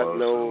 they got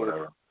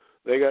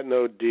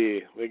no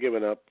D. They're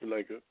giving up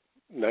like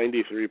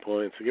 93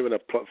 points. They're giving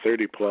up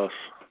 30 plus.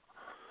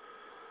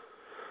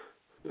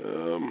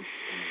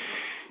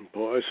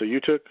 Boy, so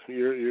you took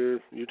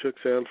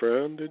San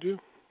Fran, did you,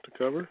 to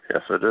cover?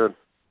 Yes, I did.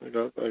 I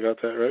got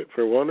that right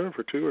for 1 or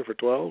for 2 or for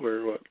 12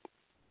 or what?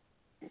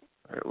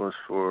 It was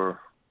for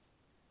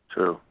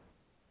 2.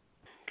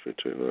 For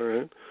 2, all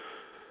right.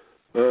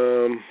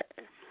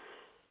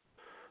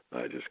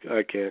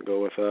 I can't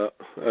go with that.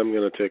 I'm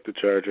going to take the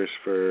Chargers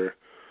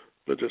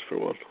but just for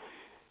 1.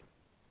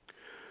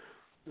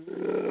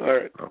 All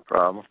right. No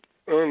problem.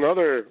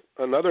 Another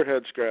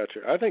head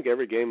scratcher. I think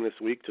every game this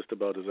week just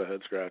about is a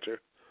head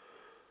scratcher.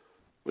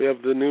 We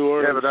have the New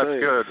Orleans Saints. Yeah, but that's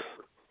good.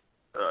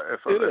 If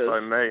I I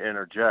may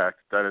interject,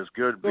 that is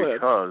good Go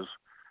because ahead.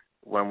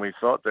 when we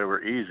thought they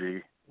were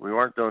easy, we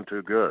weren't doing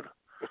too good.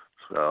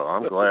 So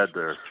I'm glad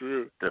they're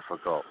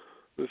difficult.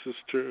 This is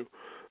true.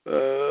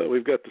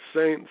 We've got the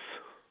Saints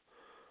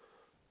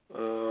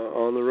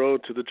on the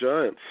road to the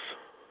Giants.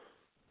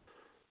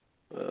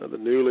 The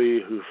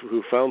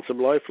who found some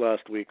life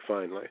last week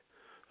finally.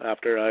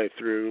 After I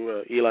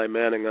threw Eli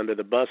Manning under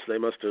the bus, they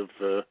must have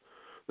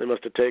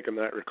taken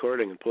that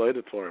recording and played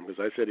it for him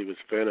because I said he was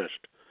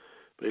finished.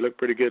 But he looked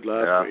pretty good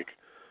last week.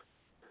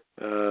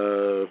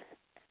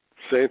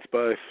 Saints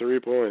by 3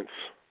 points.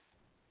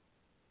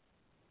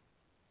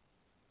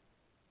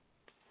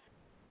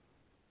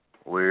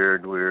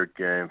 Weird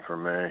game for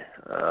me.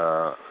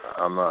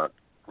 I'm not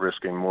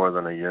risking more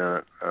than a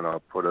unit, and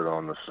I'll put it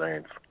on the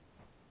Saints.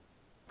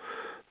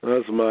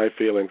 That's my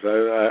feelings.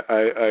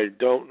 I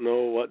don't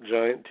know what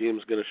Giant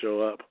team's going to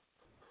show up.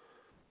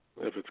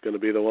 If it's going to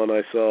be the one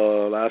I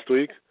saw last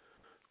week,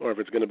 or if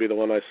it's going to be the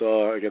one I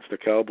saw against the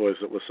Cowboys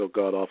that was so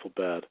god-awful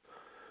bad.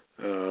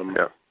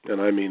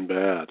 And I mean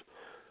bad.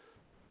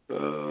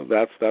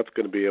 That's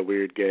going to be a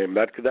weird game.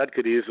 That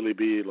could easily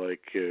be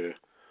like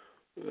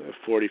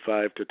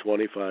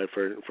 45-25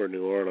 for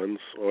New Orleans,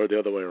 or the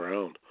other way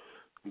around.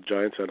 The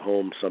Giants at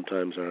home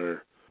sometimes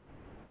are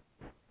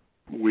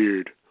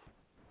weird.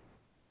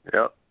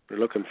 Yep. They're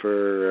looking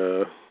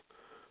for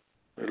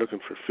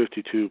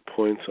 52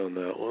 points on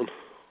that one.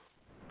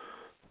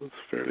 That's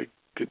fairly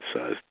good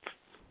sized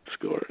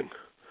scoring.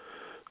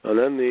 And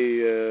then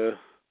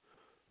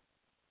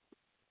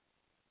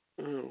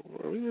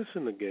are we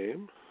missing the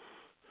game?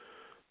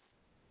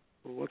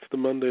 What's the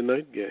Monday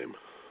night game?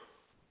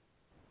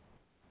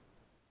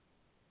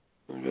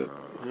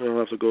 I'll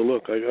have to go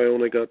look. I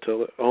only got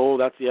till. Oh,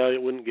 that's I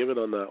wouldn't give it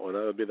on that one.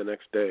 That would be the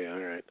next day. All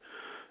right.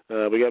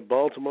 We got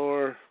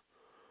Baltimore,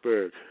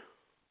 Pittsburgh,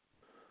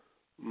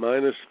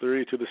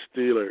 -3 to the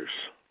Steelers,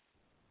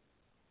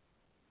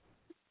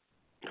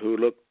 who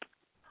looked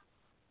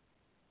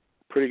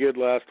pretty good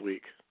last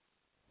week.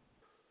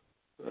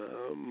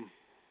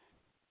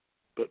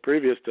 But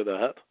previous to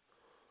that,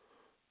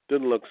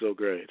 didn't look so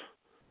great.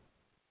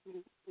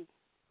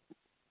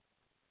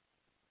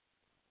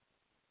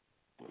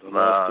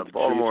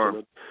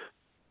 Baltimore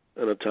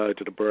and a tie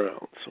to the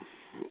Browns.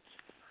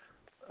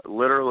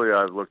 Literally,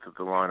 I've looked at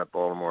the line of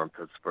Baltimore and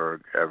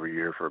Pittsburgh every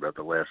year for about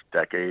the last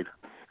decade.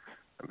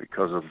 And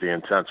because of the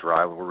intense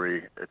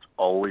rivalry, it's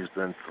always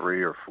been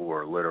 3 or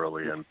 4,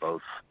 literally, in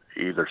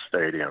either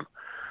stadium.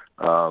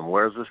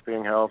 Where is this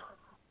being held?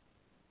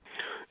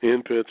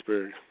 In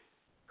Pittsburgh.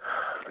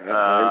 At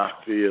Heinz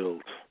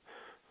Field.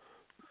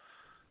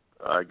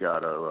 I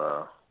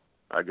gotta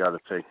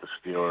take the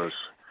Steelers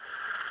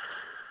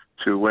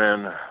to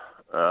win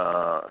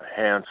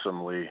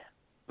handsomely.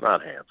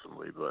 Not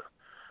handsomely, but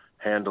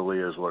handily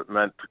is what it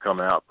meant to come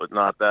out, but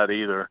not that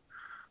either.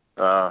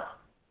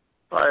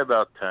 By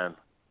about 10.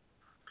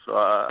 So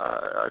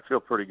I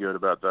feel pretty good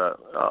about that.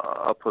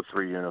 I'll put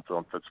 3 units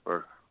on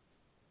Pittsburgh.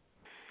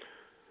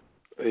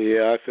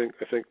 Yeah, I think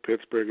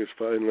Pittsburgh is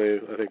finally.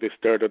 I think they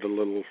started a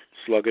little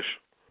sluggish,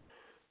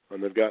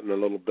 and they've gotten a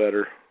little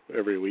better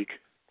every week.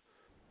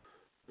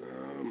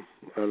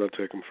 I'll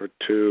take them for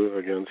 2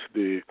 against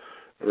the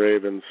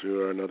Ravens,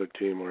 who are another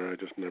team where I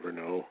just never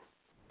know.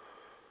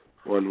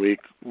 One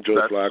week,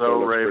 Joe Flacco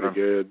looks pretty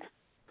good.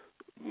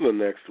 The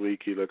next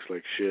week, he looks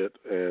like shit,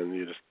 and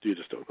you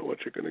just don't know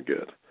what you're going to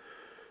get.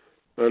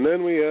 And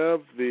then we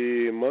have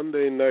the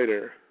Monday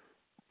Nighter,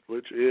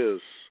 which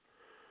is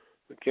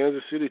the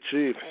Kansas City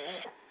Chiefs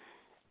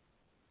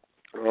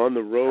on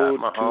the road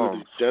to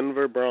the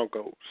Denver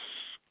Broncos.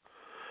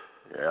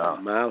 Yeah.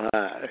 Mile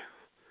high.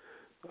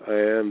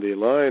 And the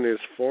line is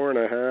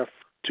 4.5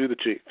 to the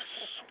Chiefs.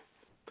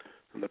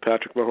 And the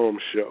Patrick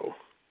Mahomes show.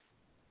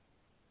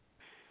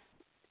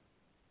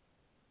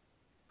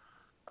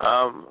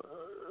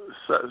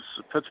 So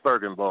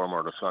Pittsburgh and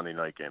Baltimore, the Sunday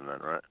night game then,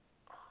 right?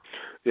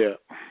 Yeah.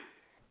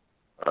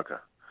 Okay.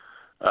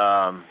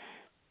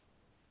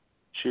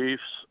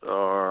 Chiefs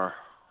are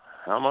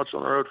how much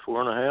on the road?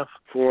 4.5?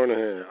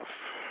 4.5.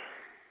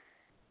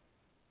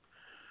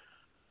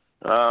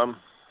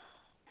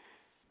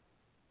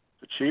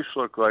 The Chiefs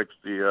look like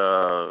the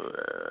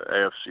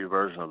AFC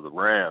version of the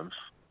Rams.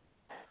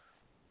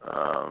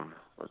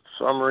 For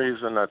some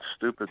reason, that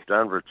stupid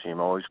Denver team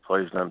always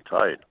plays them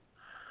tight.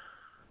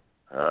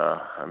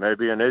 I may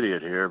be an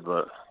idiot here,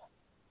 but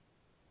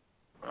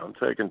I'm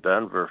taking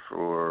Denver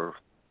for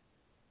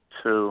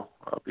 2.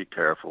 I'll be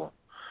careful.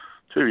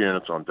 2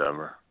 units on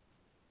Denver.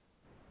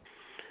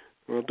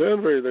 Well,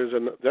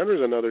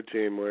 Denver's another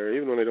team where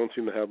even when they don't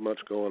seem to have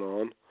much going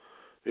on,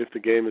 if the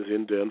game is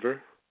in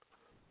Denver,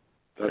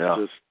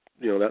 just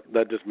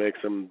that just makes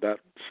them that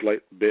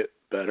slight bit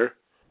better.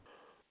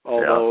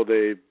 Although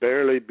they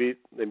beat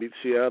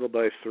Seattle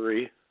by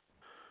 3,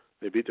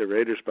 they beat the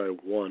Raiders by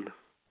 1,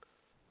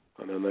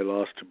 and then they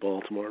lost to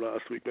Baltimore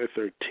last week by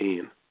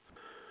 13.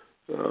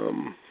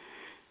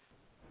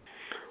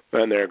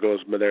 And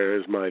there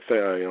is my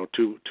thing.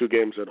 2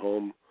 games at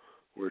home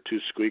were 2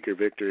 squeaker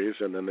victories,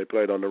 and then they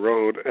played on the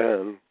road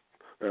and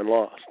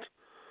lost.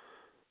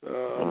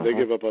 They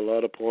give up a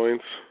lot of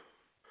points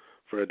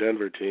for a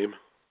Denver team.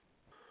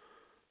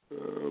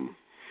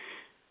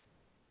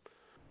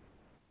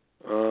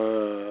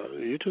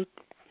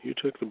 You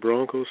took the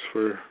Broncos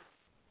for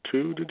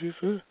 2, did you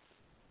say?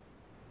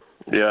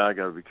 Yeah, I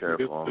got to be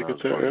careful on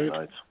those right?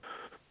 nights.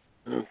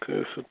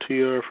 Okay, so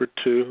TR for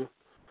 2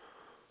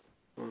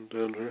 on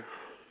Denver.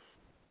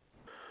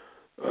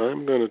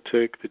 I'm going to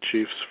take the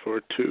Chiefs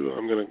for 2.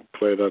 I'm going to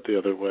play that the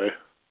other way.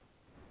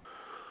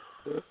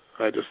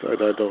 I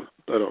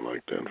don't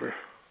like Denver.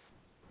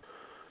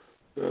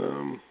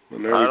 And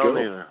there I we don't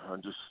go. either. I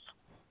just,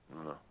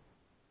 no.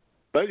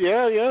 But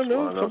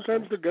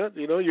sometimes the gut,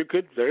 you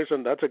could.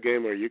 That's a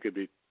game where you could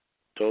be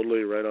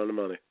totally right on the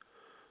money,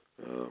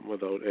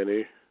 without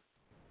any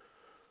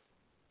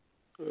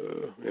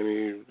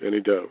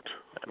doubt.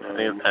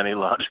 Any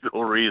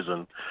logical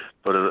reason,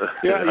 but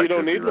you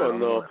don't need one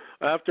though.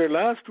 After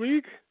last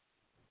week,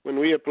 when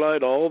we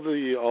applied all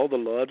the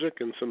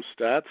logic and some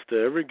stats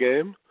to every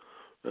game,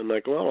 and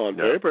on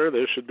paper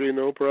there should be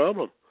no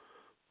problem.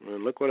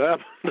 And look what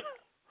happened.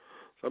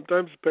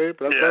 Sometimes the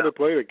paper, that's why they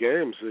play the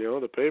games.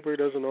 The paper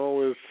doesn't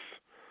always,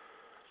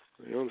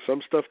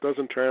 some stuff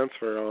doesn't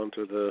transfer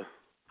onto the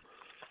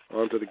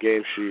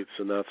game sheets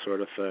and that sort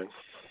of thing.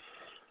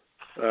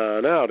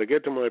 Now, to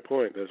get to my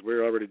point, as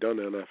we're already done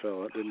the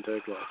NFL, it didn't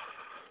take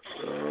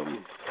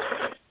long.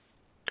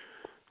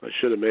 I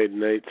should have made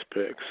Nate's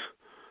picks,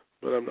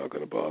 but I'm not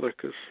going to bother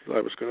because I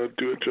was going to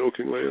do it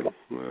jokingly, and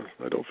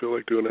I don't feel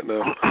like doing it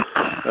now.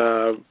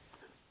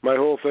 My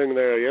whole thing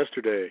there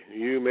yesterday,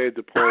 you made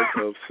the point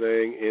of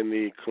saying in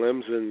the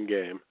Clemson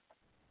game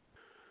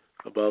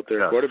about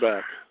their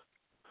quarterback.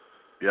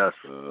 Yes.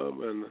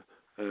 And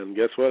And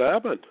guess what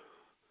happened?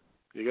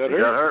 He got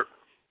hurt.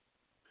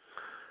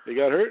 He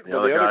got hurt. The but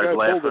other the other guy's guy pulled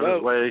laughing it his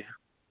out. way.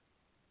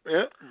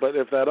 Yeah, but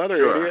if that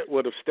other idiot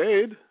would have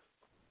stayed,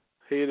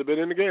 he'd have been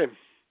in the game.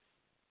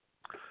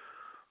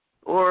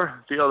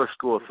 Or the other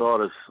school of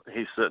thought is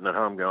he's sitting at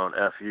home going,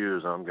 F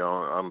yous,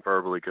 I'm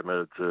verbally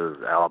committed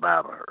to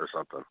Alabama or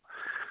something.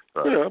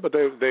 But, yeah, but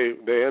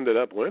they ended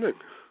up winning.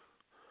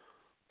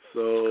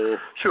 So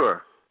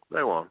sure,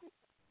 they won.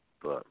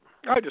 But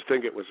I just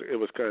think it was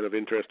kind of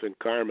interesting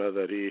karma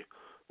that he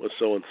was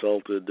so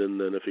insulted, and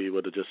then if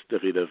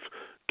he'd have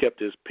kept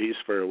his peace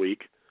for a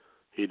week,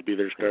 he'd be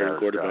their starting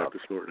quarterback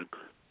this morning.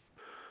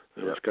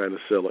 It was kind of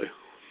silly.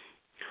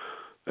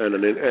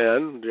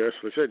 And yes,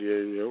 we said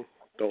you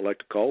don't like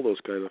to call those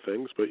kind of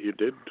things, but you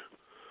did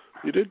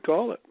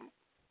call it.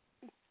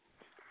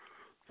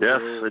 Yes,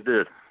 I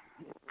did.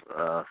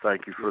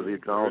 Thank you for the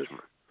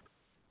acknowledgement.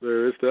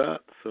 There is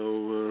that.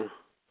 So,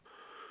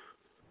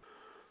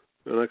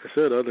 and like I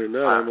said, other than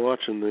that, I'm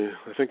watching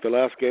I think the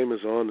last game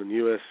is on, and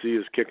USC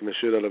is kicking the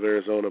shit out of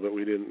Arizona, but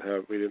we didn't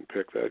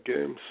pick that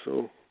game.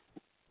 So,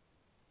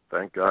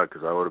 thank God,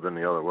 because I would have been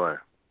the other way.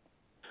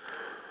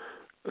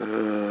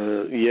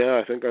 Yeah,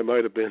 I think I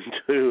might have been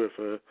too, if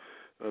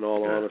in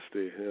all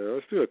honesty. Yeah,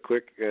 let's do a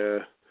quick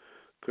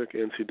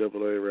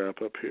NCAA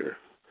wrap up here.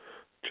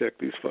 Check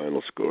these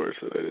final scores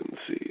that I didn't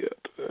see yet.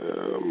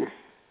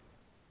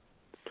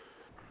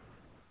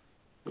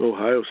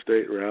 Ohio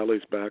State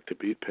rallies back to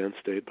beat Penn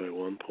State by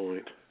 1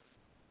 point.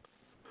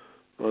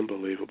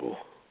 Unbelievable.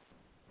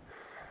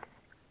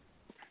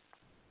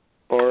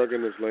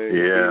 Oregon is laying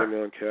beating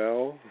on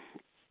Cal.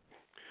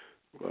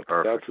 Well,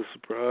 that's a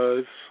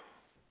surprise.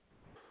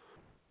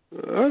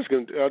 I'll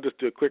just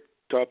do a quick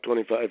top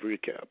 25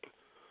 recap.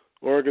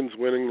 Oregon's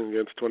winning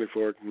against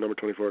number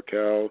 24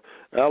 Cal.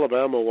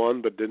 Alabama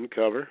won but didn't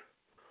cover.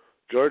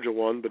 Georgia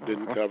won but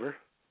didn't cover.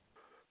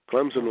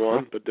 Clemson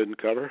won but didn't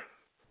cover.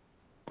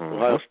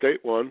 Ohio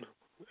State won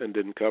and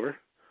didn't cover.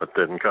 But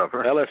didn't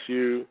cover.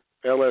 LSU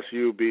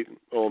beat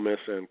Ole Miss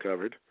and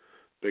covered,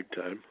 big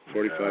time,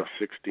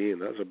 45-16.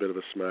 That was a bit of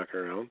a smack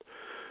around.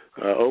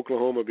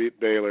 Oklahoma beat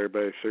Baylor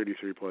by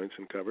 33 points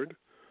and covered.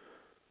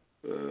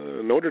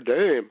 Notre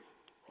Dame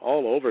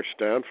all over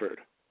Stanford.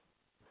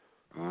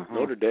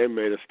 Notre Dame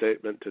made a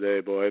statement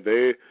today, boy.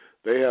 They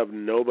have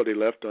nobody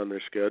left on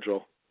their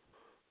schedule.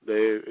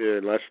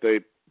 Unless they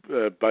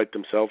bite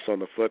themselves on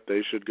the foot,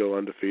 they should go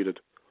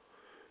undefeated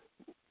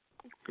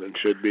and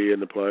should be in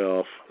the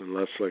playoff.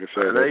 Unless, like I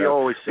said, they're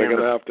going to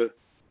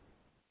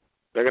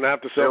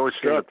have to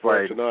self-destruct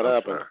for it to not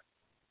happen.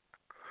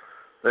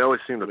 They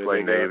always seem to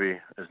play Navy.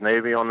 Is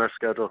Navy on their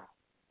schedule?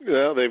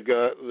 Yeah, they've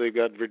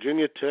got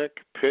Virginia Tech,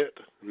 Pitt,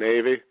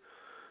 Navy,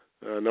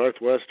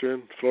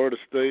 Northwestern, Florida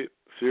State,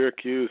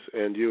 Syracuse,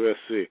 and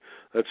USC.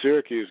 That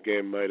Syracuse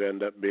game might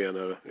end up being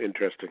an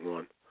interesting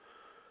one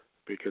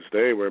because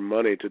they were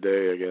money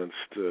today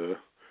against,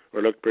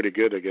 or looked pretty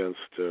good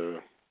against,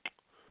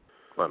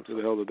 Clemson. Who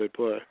the hell did they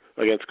play?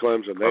 Against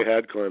Clemson. They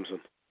had Clemson.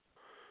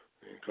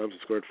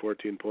 Clemson scored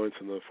 14 points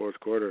in the fourth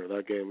quarter.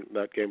 That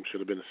game should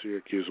have been a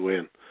Syracuse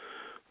win.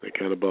 They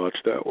kind of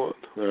botched that one.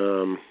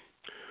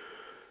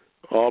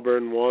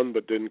 Auburn won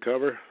but didn't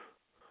cover.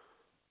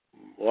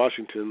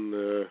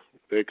 Washington,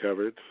 they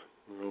covered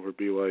over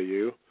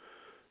BYU.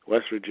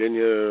 West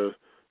Virginia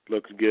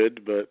looked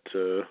good, but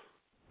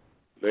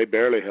they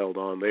barely held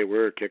on. They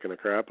were kicking the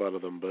crap out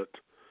of them, but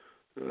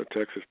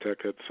Texas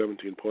Tech had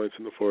 17 points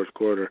in the fourth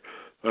quarter.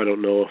 I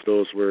don't know if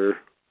those were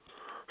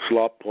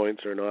slop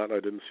points or not. I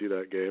didn't see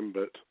that game,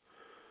 but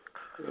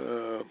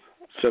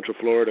Central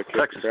Florida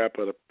kicked the crap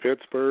out of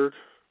Pittsburgh.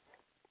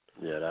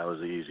 Yeah, that was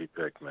the easy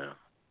pick, man.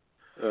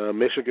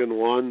 Michigan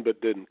won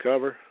but didn't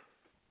cover.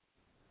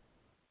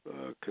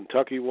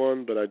 Kentucky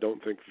won, but I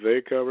don't think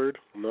they covered.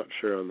 I'm not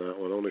sure on that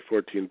one. Only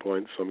 14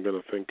 points, so I'm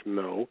going to think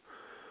no.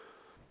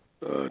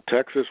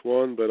 Texas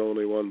won, but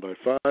only won by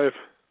 5.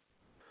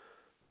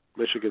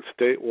 Michigan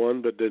State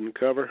won, but didn't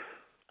cover.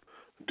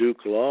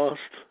 Duke lost.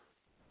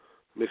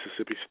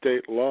 Mississippi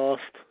State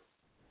lost.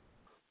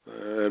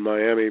 And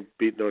Miami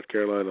beat North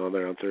Carolina on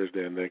there on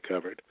Thursday, and they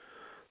covered.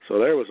 So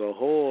there was a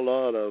whole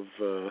lot of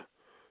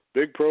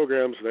big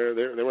programs there.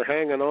 They were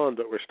hanging on,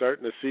 but we're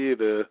starting to see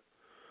the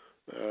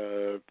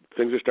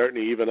things are starting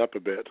to even up a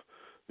bit.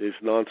 This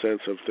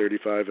nonsense of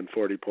 35 and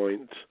 40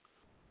 points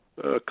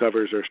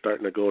covers are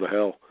starting to go to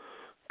hell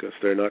because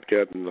they're not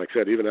getting, like I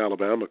said, even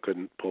Alabama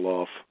couldn't pull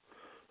off.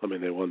 I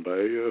mean, they won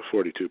by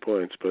 42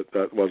 points, but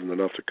that wasn't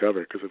enough to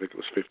cover because I think it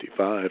was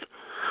 55.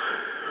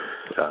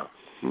 Yeah.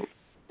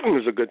 It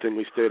was a good thing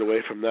we stayed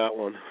away from that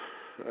one.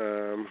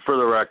 For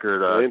the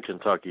record,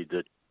 Kentucky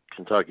did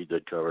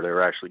cover. They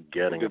were actually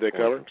getting a point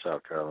from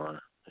South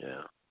Carolina.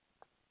 Yeah.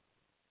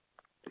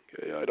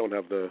 Okay, I don't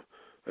have the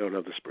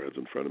spreads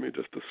in front of me,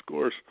 just the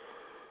scores.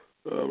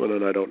 And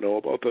then I don't know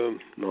about the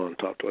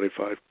non-top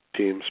 25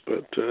 teams,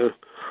 but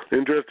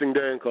interesting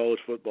day in college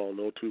football.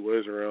 No two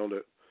ways around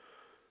it.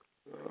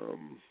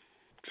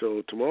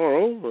 So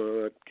tomorrow,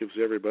 that gives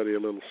everybody a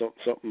little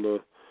something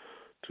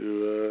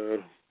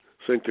to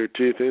sink their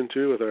teeth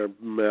into with our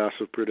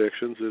massive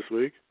predictions this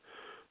week.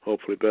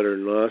 hopefully better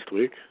than last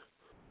week.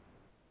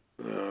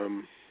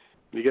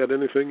 You got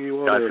anything you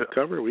want to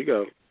cover? We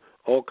got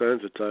all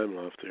kinds of time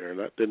left here, and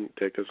that didn't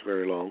take us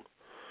very long.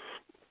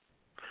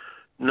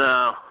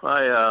 No,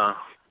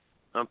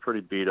 I'm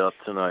pretty beat up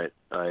tonight.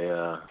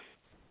 I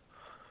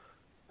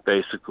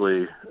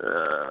basically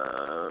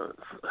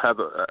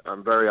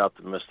I'm very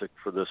optimistic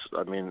for this.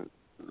 I mean,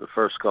 the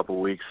first couple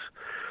weeks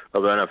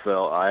of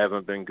NFL, I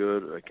haven't been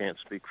good. I can't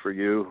speak for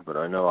you, but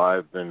I know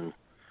I've been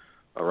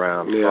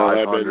around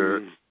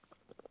 500.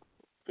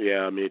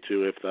 Yeah, me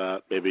too, if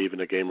that. Maybe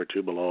even a game or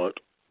two below it.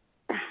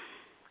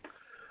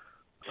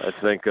 I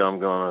think I'm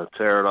going to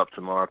tear it up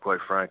tomorrow, quite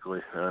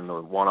frankly. And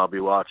the one I'll be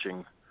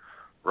watching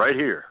right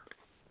here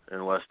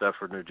in West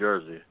Deptford, New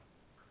Jersey,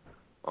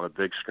 on a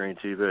big screen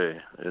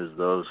TV, is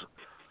those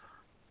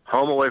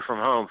home away from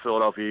home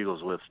Philadelphia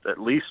Eagles with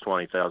at least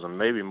 20,000,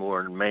 maybe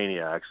more,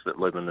 maniacs that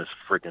live in this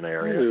freaking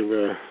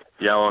area,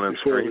 yelling and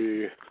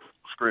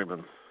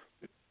screaming.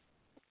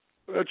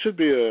 That should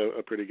be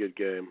a pretty good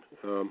game.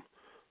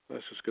 I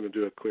was just going to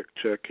do a quick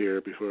check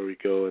here before we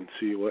go and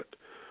see what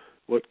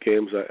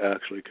games I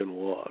actually can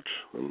watch.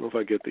 I don't know if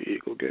I get the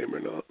Eagle game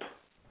or not.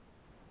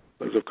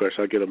 Because, of course,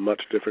 I get a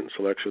much different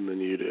selection than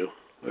you do,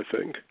 I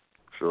think.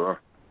 Sure.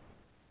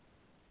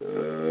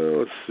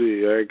 Let's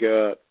see. I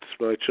got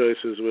my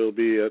choices will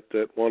be at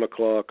 1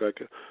 o'clock. I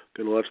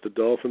can watch the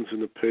Dolphins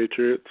and the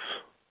Patriots.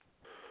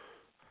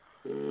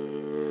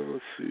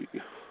 Let's see.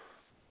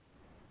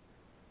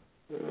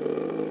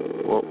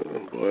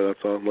 Boy,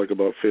 that's on like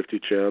about 50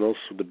 channels.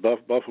 The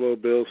Buffalo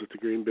Bills at the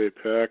Green Bay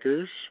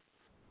Packers.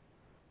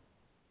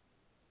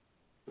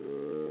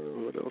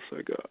 What else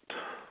I got?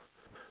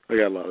 I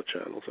got a lot of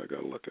channels I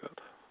got to look at.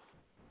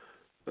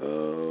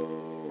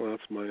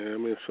 That's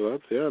Miami. So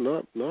that's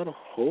not a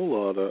whole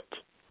lot at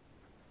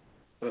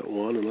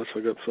one, unless I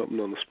got something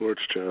on the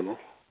sports channel.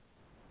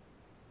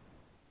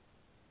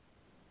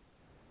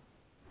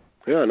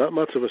 Yeah, not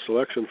much of a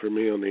selection for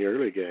me on the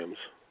early games.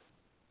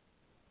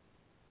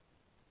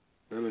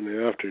 And in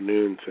the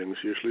afternoon, things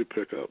usually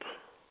pick up.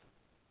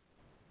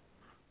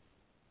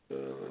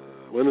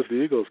 When is the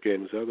Eagles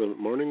game? Is that the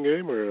morning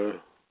game or?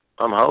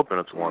 I'm hoping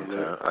it's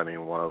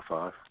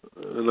 105.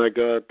 And I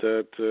got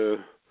at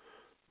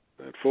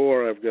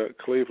 4. I've got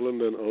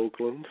Cleveland and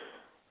Oakland,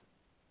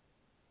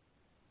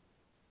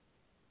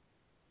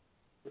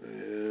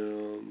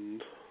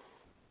 and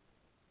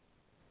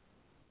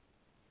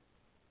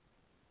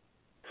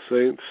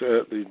Saints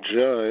at the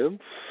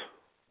Giants.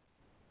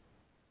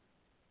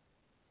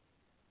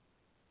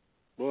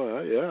 Boy,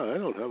 I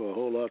don't have a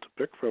whole lot to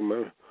pick from.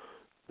 I'm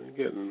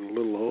getting a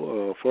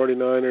little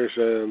 49ers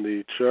and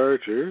the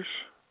Chargers,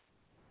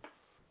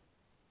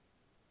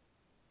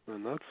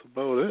 and that's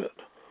about it.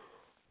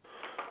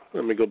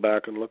 Let me go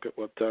back and look at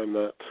what time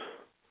the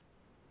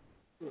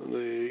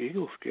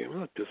Eagles game.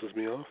 That pisses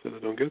me off that I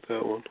don't get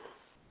that one.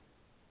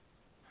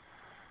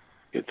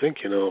 You'd think,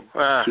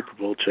 Super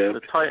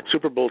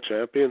Bowl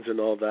champions and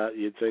all that,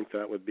 you'd think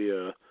that would be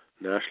a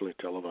nationally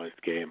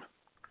televised game.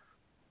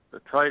 The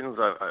Titans,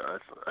 I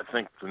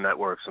think the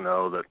networks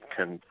know that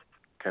can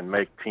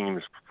make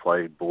teams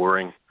play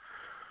boring.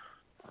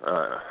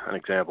 An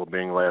example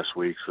being last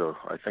week, so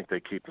I think they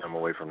keep them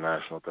away from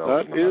national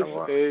television.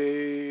 That is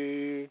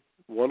a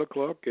 1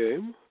 o'clock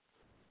game,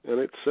 and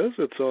it says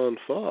it's on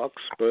Fox,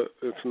 but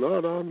it's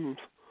not on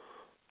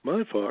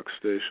my Fox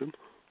station.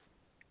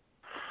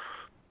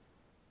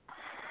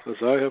 As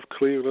I have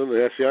Cleveland.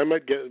 Yeah, see, I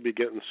might be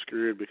getting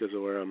screwed because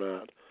of where I'm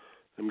at.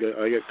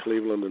 I get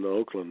Cleveland and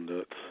Oakland.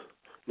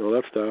 No,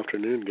 that's the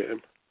afternoon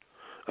game.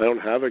 I don't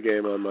have a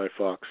game on my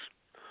Fox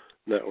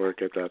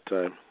network at that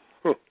time.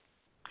 Huh.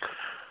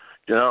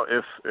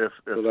 If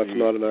so that's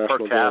not a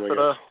national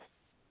game,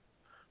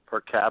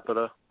 per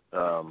capita,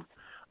 I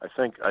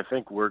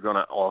think we're going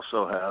to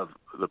also have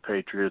the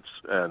Patriots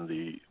and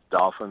the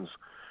Dolphins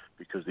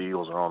because the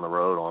Eagles are on the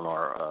road on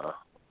our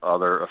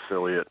other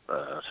affiliate,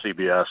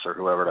 CBS or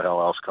whoever the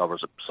hell else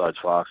covers it besides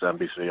Fox,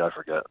 NBC, I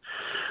forget.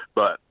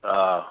 But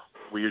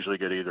we usually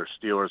get either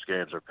Steelers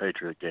games or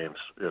Patriot games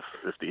if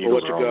the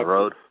Eagles are on the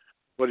road.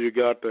 What do you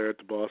got there at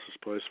the boss's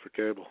place for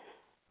cable?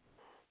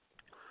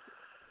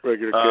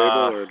 Regular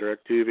cable or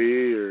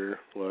DirecTV or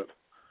what?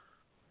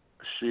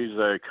 She's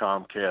a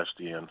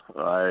Comcastian.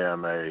 I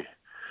am a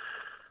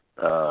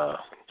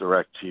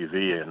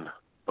DirecTVian,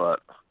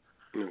 but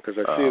because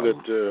I see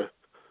that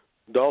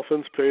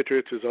Dolphins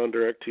Patriots is on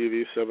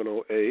DirecTV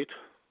 708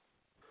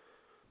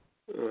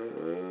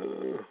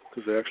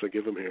 because they actually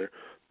give them here.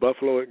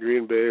 Buffalo at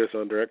Green Bay is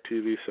on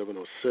DirecTV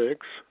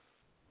 706.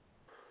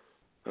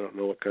 I don't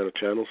know what kind of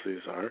channels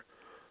these are,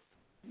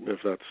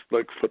 if that's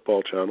like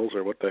football channels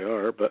or what they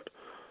are, but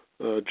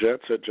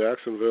Jets at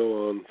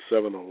Jacksonville on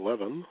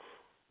 711.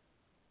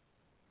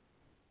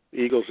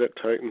 Eagles at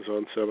Titans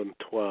on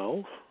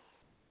 712.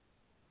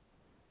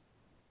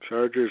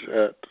 Chargers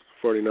at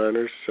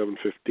 49ers,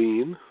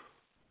 715.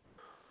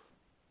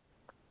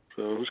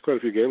 So there's quite a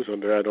few games on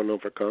there. I don't know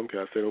for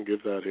Comcast. They don't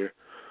give that here.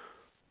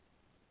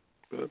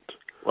 But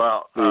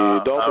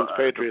the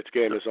Dolphins-Patriots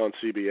game is on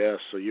CBS,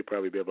 so you'll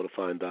probably be able to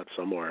find that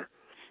somewhere.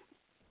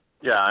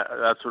 Yeah,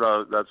 that's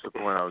the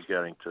point I was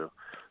getting to.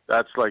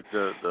 That's like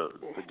the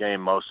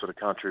game most of the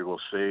country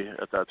will see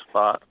at that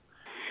spot.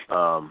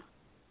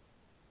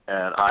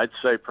 And I'd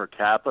say per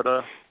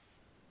capita,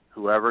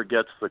 whoever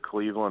gets the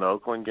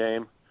Cleveland-Oakland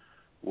game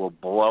will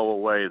blow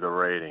away the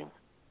rating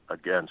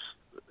against,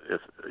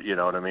 if you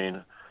know what I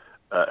mean.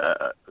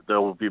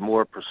 There will be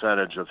more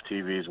percentage of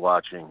TVs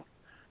watching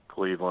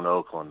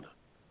Cleveland-Oakland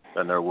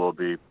than there will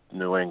be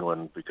New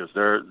England, because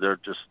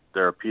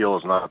their appeal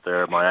is not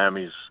there.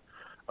 Miami's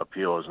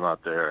appeal is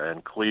not there,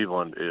 and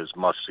Cleveland is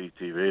must-see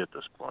TV at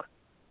this point.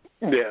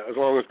 Yeah, as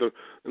long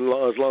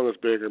as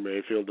Baker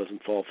Mayfield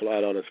doesn't fall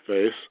flat on his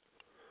face,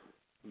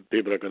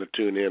 people are going to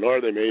tune in, or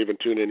they may even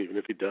tune in even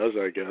if he does,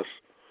 I guess,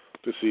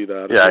 to see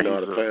that if you're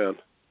not a fan.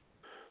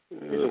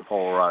 He's a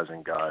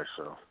polarizing guy,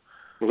 so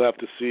we'll have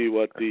to see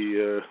what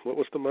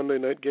was the Monday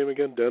night game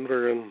again?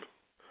 Denver and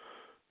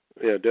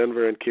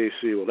KC.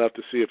 We'll have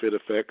to see if it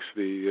affects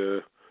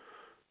the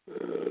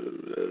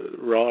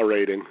Raw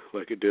rating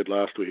like it did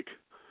last week,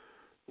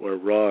 where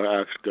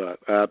Raw actually got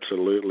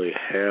absolutely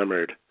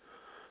hammered.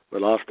 They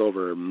lost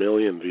over 1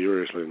 million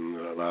viewers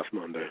in last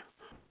Monday.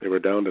 They were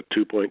down to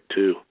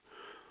 2.2.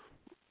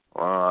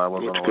 Wow, I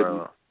wasn't aware of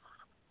that.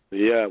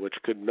 Yeah, which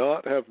could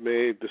not have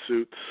made the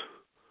suits.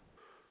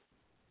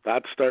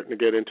 That's starting to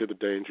get into the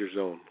danger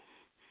zone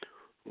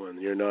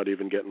when you're not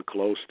even getting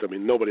close. I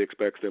mean, nobody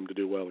expects them to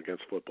do well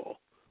against football.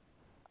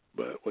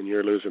 But when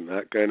you're losing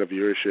that kind of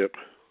viewership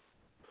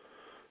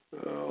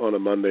on a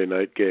Monday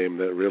night game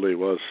that really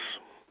was,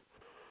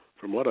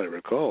 from what I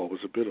recall,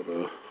 was a bit of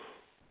a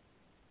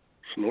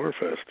snore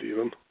fest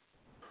even.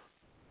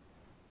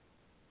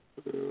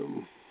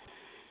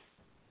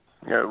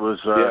 Yeah, it was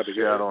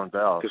Seattle and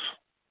Dallas.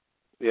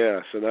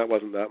 Yes, and that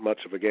wasn't that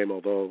much of a game,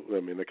 although,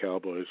 I mean, the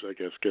Cowboys, I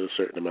guess, get a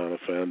certain amount of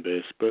fan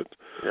base. But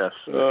yes,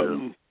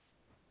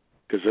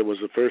 because it was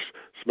the first,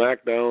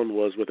 SmackDown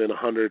was within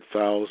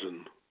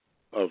 100,000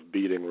 of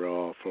beating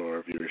Raw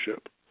for viewership.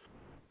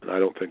 And I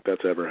don't think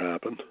that's ever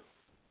happened.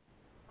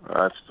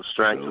 That's the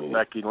strength of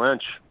Becky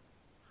Lynch,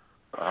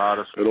 the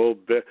hottest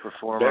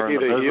performer Becky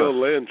in the the business. heel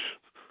Lynch.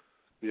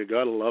 You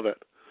got to love it.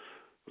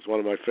 It's one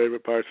of my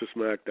favorite parts of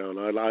SmackDown.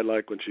 I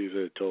like when she's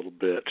a total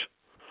bitch.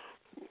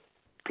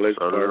 Plays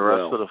so do the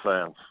rest of the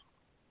fans.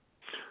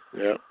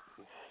 Yeah.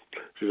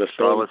 She's a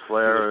Charlotte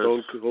Flair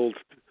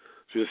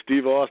she's a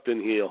Steve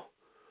Austin heel.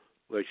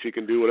 Like, she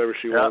can do whatever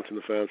she wants and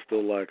the fans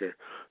still like her.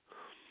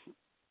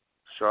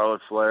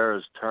 Charlotte Flair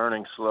is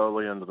turning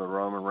slowly into the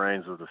Roman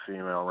Reigns of the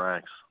female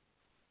ranks.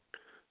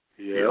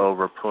 Yeah. The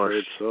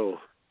over-push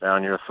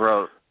down your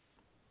throat.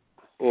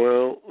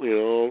 Well,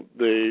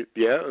 they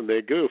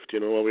goofed.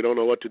 Well, we don't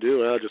know what to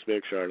do. I'll just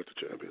make Charlotte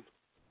the champion.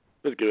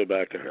 Let's give it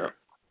back to her.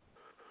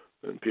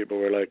 And people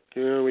were like,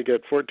 we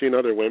got 14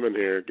 other women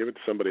here. Give it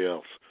to somebody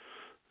else.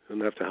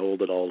 And have to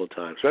hold it all the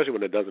time, especially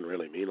when it doesn't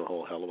really mean a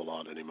whole hell of a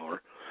lot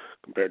anymore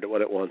compared to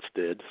what it once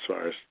did as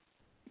far as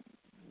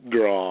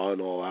draw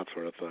and all that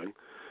sort of thing.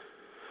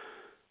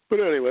 But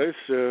anyways,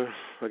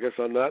 I guess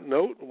on that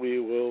note, we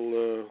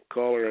will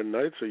call her a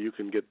night so you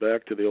can get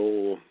back to the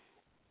old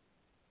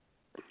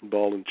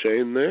ball and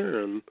chain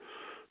there and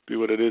do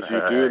what it is you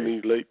do in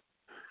these late,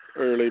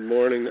 early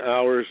morning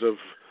hours of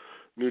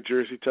New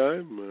Jersey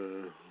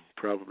time.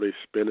 Probably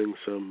spinning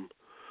some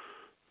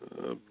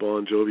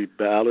Bon Jovi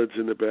ballads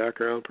in the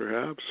background,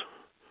 perhaps.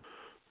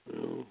 I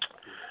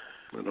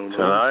don't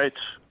know.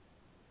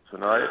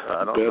 Tonight,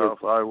 I don't know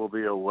if I will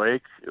be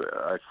awake.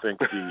 I think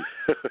the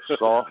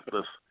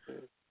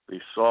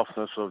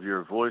softness of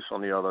your voice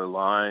on the other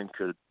line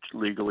could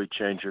legally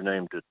change your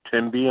name to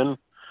Timbian,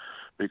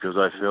 because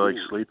I feel like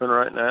sleeping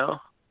right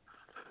now.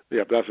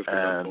 Yeah, but that's just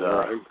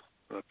boring.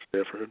 That's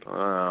different.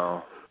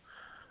 Well,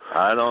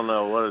 I don't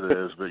know what it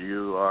is, but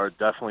you are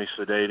definitely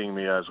sedating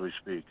me as we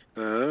speak.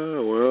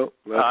 Well,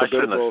 that's I a bit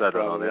shouldn't have of said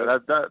it on there.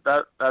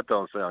 That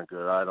don't sound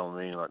good. I don't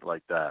mean it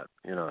like that.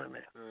 You know what I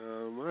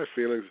mean? My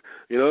feelings.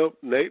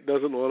 Nate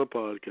doesn't want a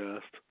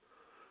podcast.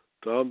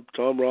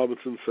 Tom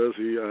Robinson says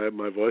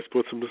my voice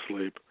puts him to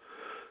sleep.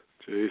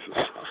 Jesus.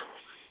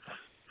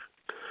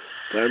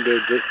 Time to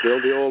just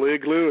build the old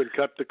igloo and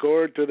cut the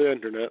cord to the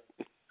internet.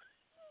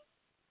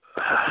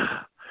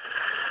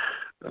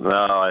 No,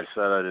 I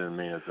said I didn't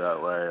mean it that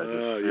way.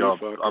 I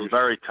just I'm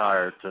very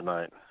tired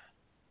tonight.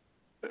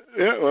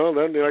 Yeah, well,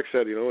 then, like I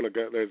said,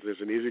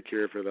 there's an easy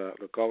cure for that.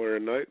 I'll call her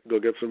at night, go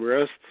get some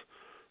rest,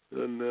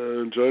 and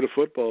enjoy the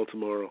football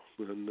tomorrow.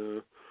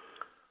 And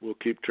we'll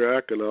keep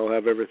track, and I'll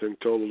have everything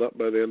totaled up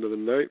by the end of the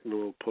night, and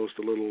we'll post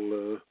a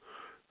little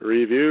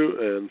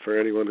review. And for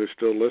anyone who's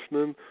still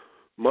listening,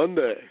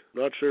 Monday,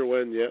 not sure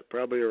when yet,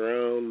 probably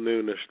around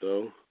noonish,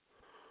 though,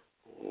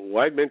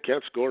 Weidman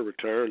Can't Score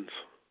returns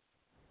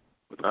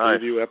with a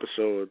preview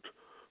episode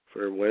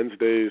for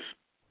Wednesday's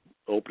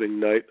opening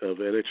night of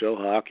NHL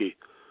hockey.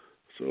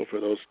 So for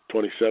those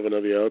 27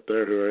 of you out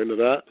there who are into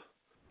that,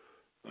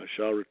 I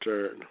shall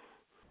return.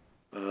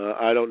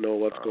 I don't know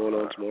what's going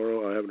on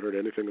tomorrow. I haven't heard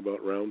anything about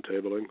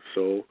roundtabling,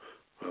 so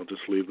I'll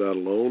just leave that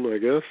alone, I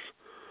guess.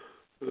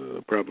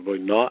 Probably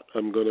not,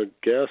 I'm going to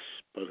guess,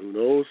 but who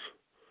knows?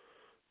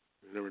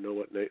 You never know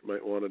what Nate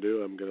might want to to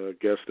do. I'm going to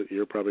guess that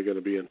you're probably going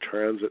to be in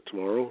transit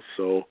tomorrow,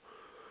 so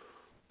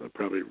that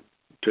probably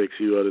takes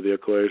you out of the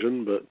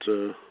equation. But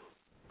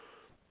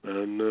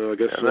I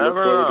guess I look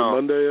forward to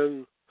Monday.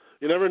 And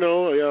you never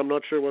know. Yeah, I'm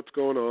not sure what's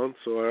going on,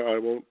 so I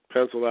won't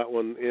pencil that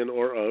one in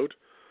or out.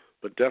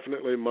 But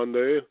definitely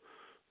Monday,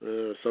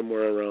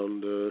 somewhere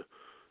around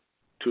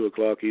 2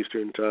 o'clock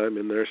Eastern time,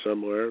 in there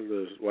somewhere,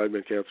 the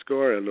Wideman Can't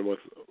Score, and then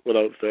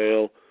without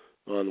fail,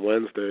 on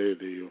Wednesday,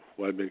 the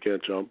Wideman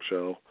Can't Jump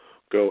shall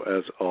go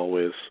as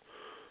always.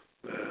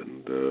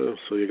 And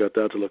so you got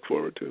that to look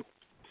forward to.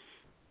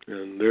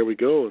 And there we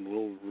go, and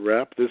we'll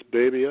wrap this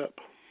baby up.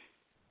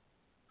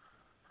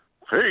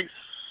 Peace.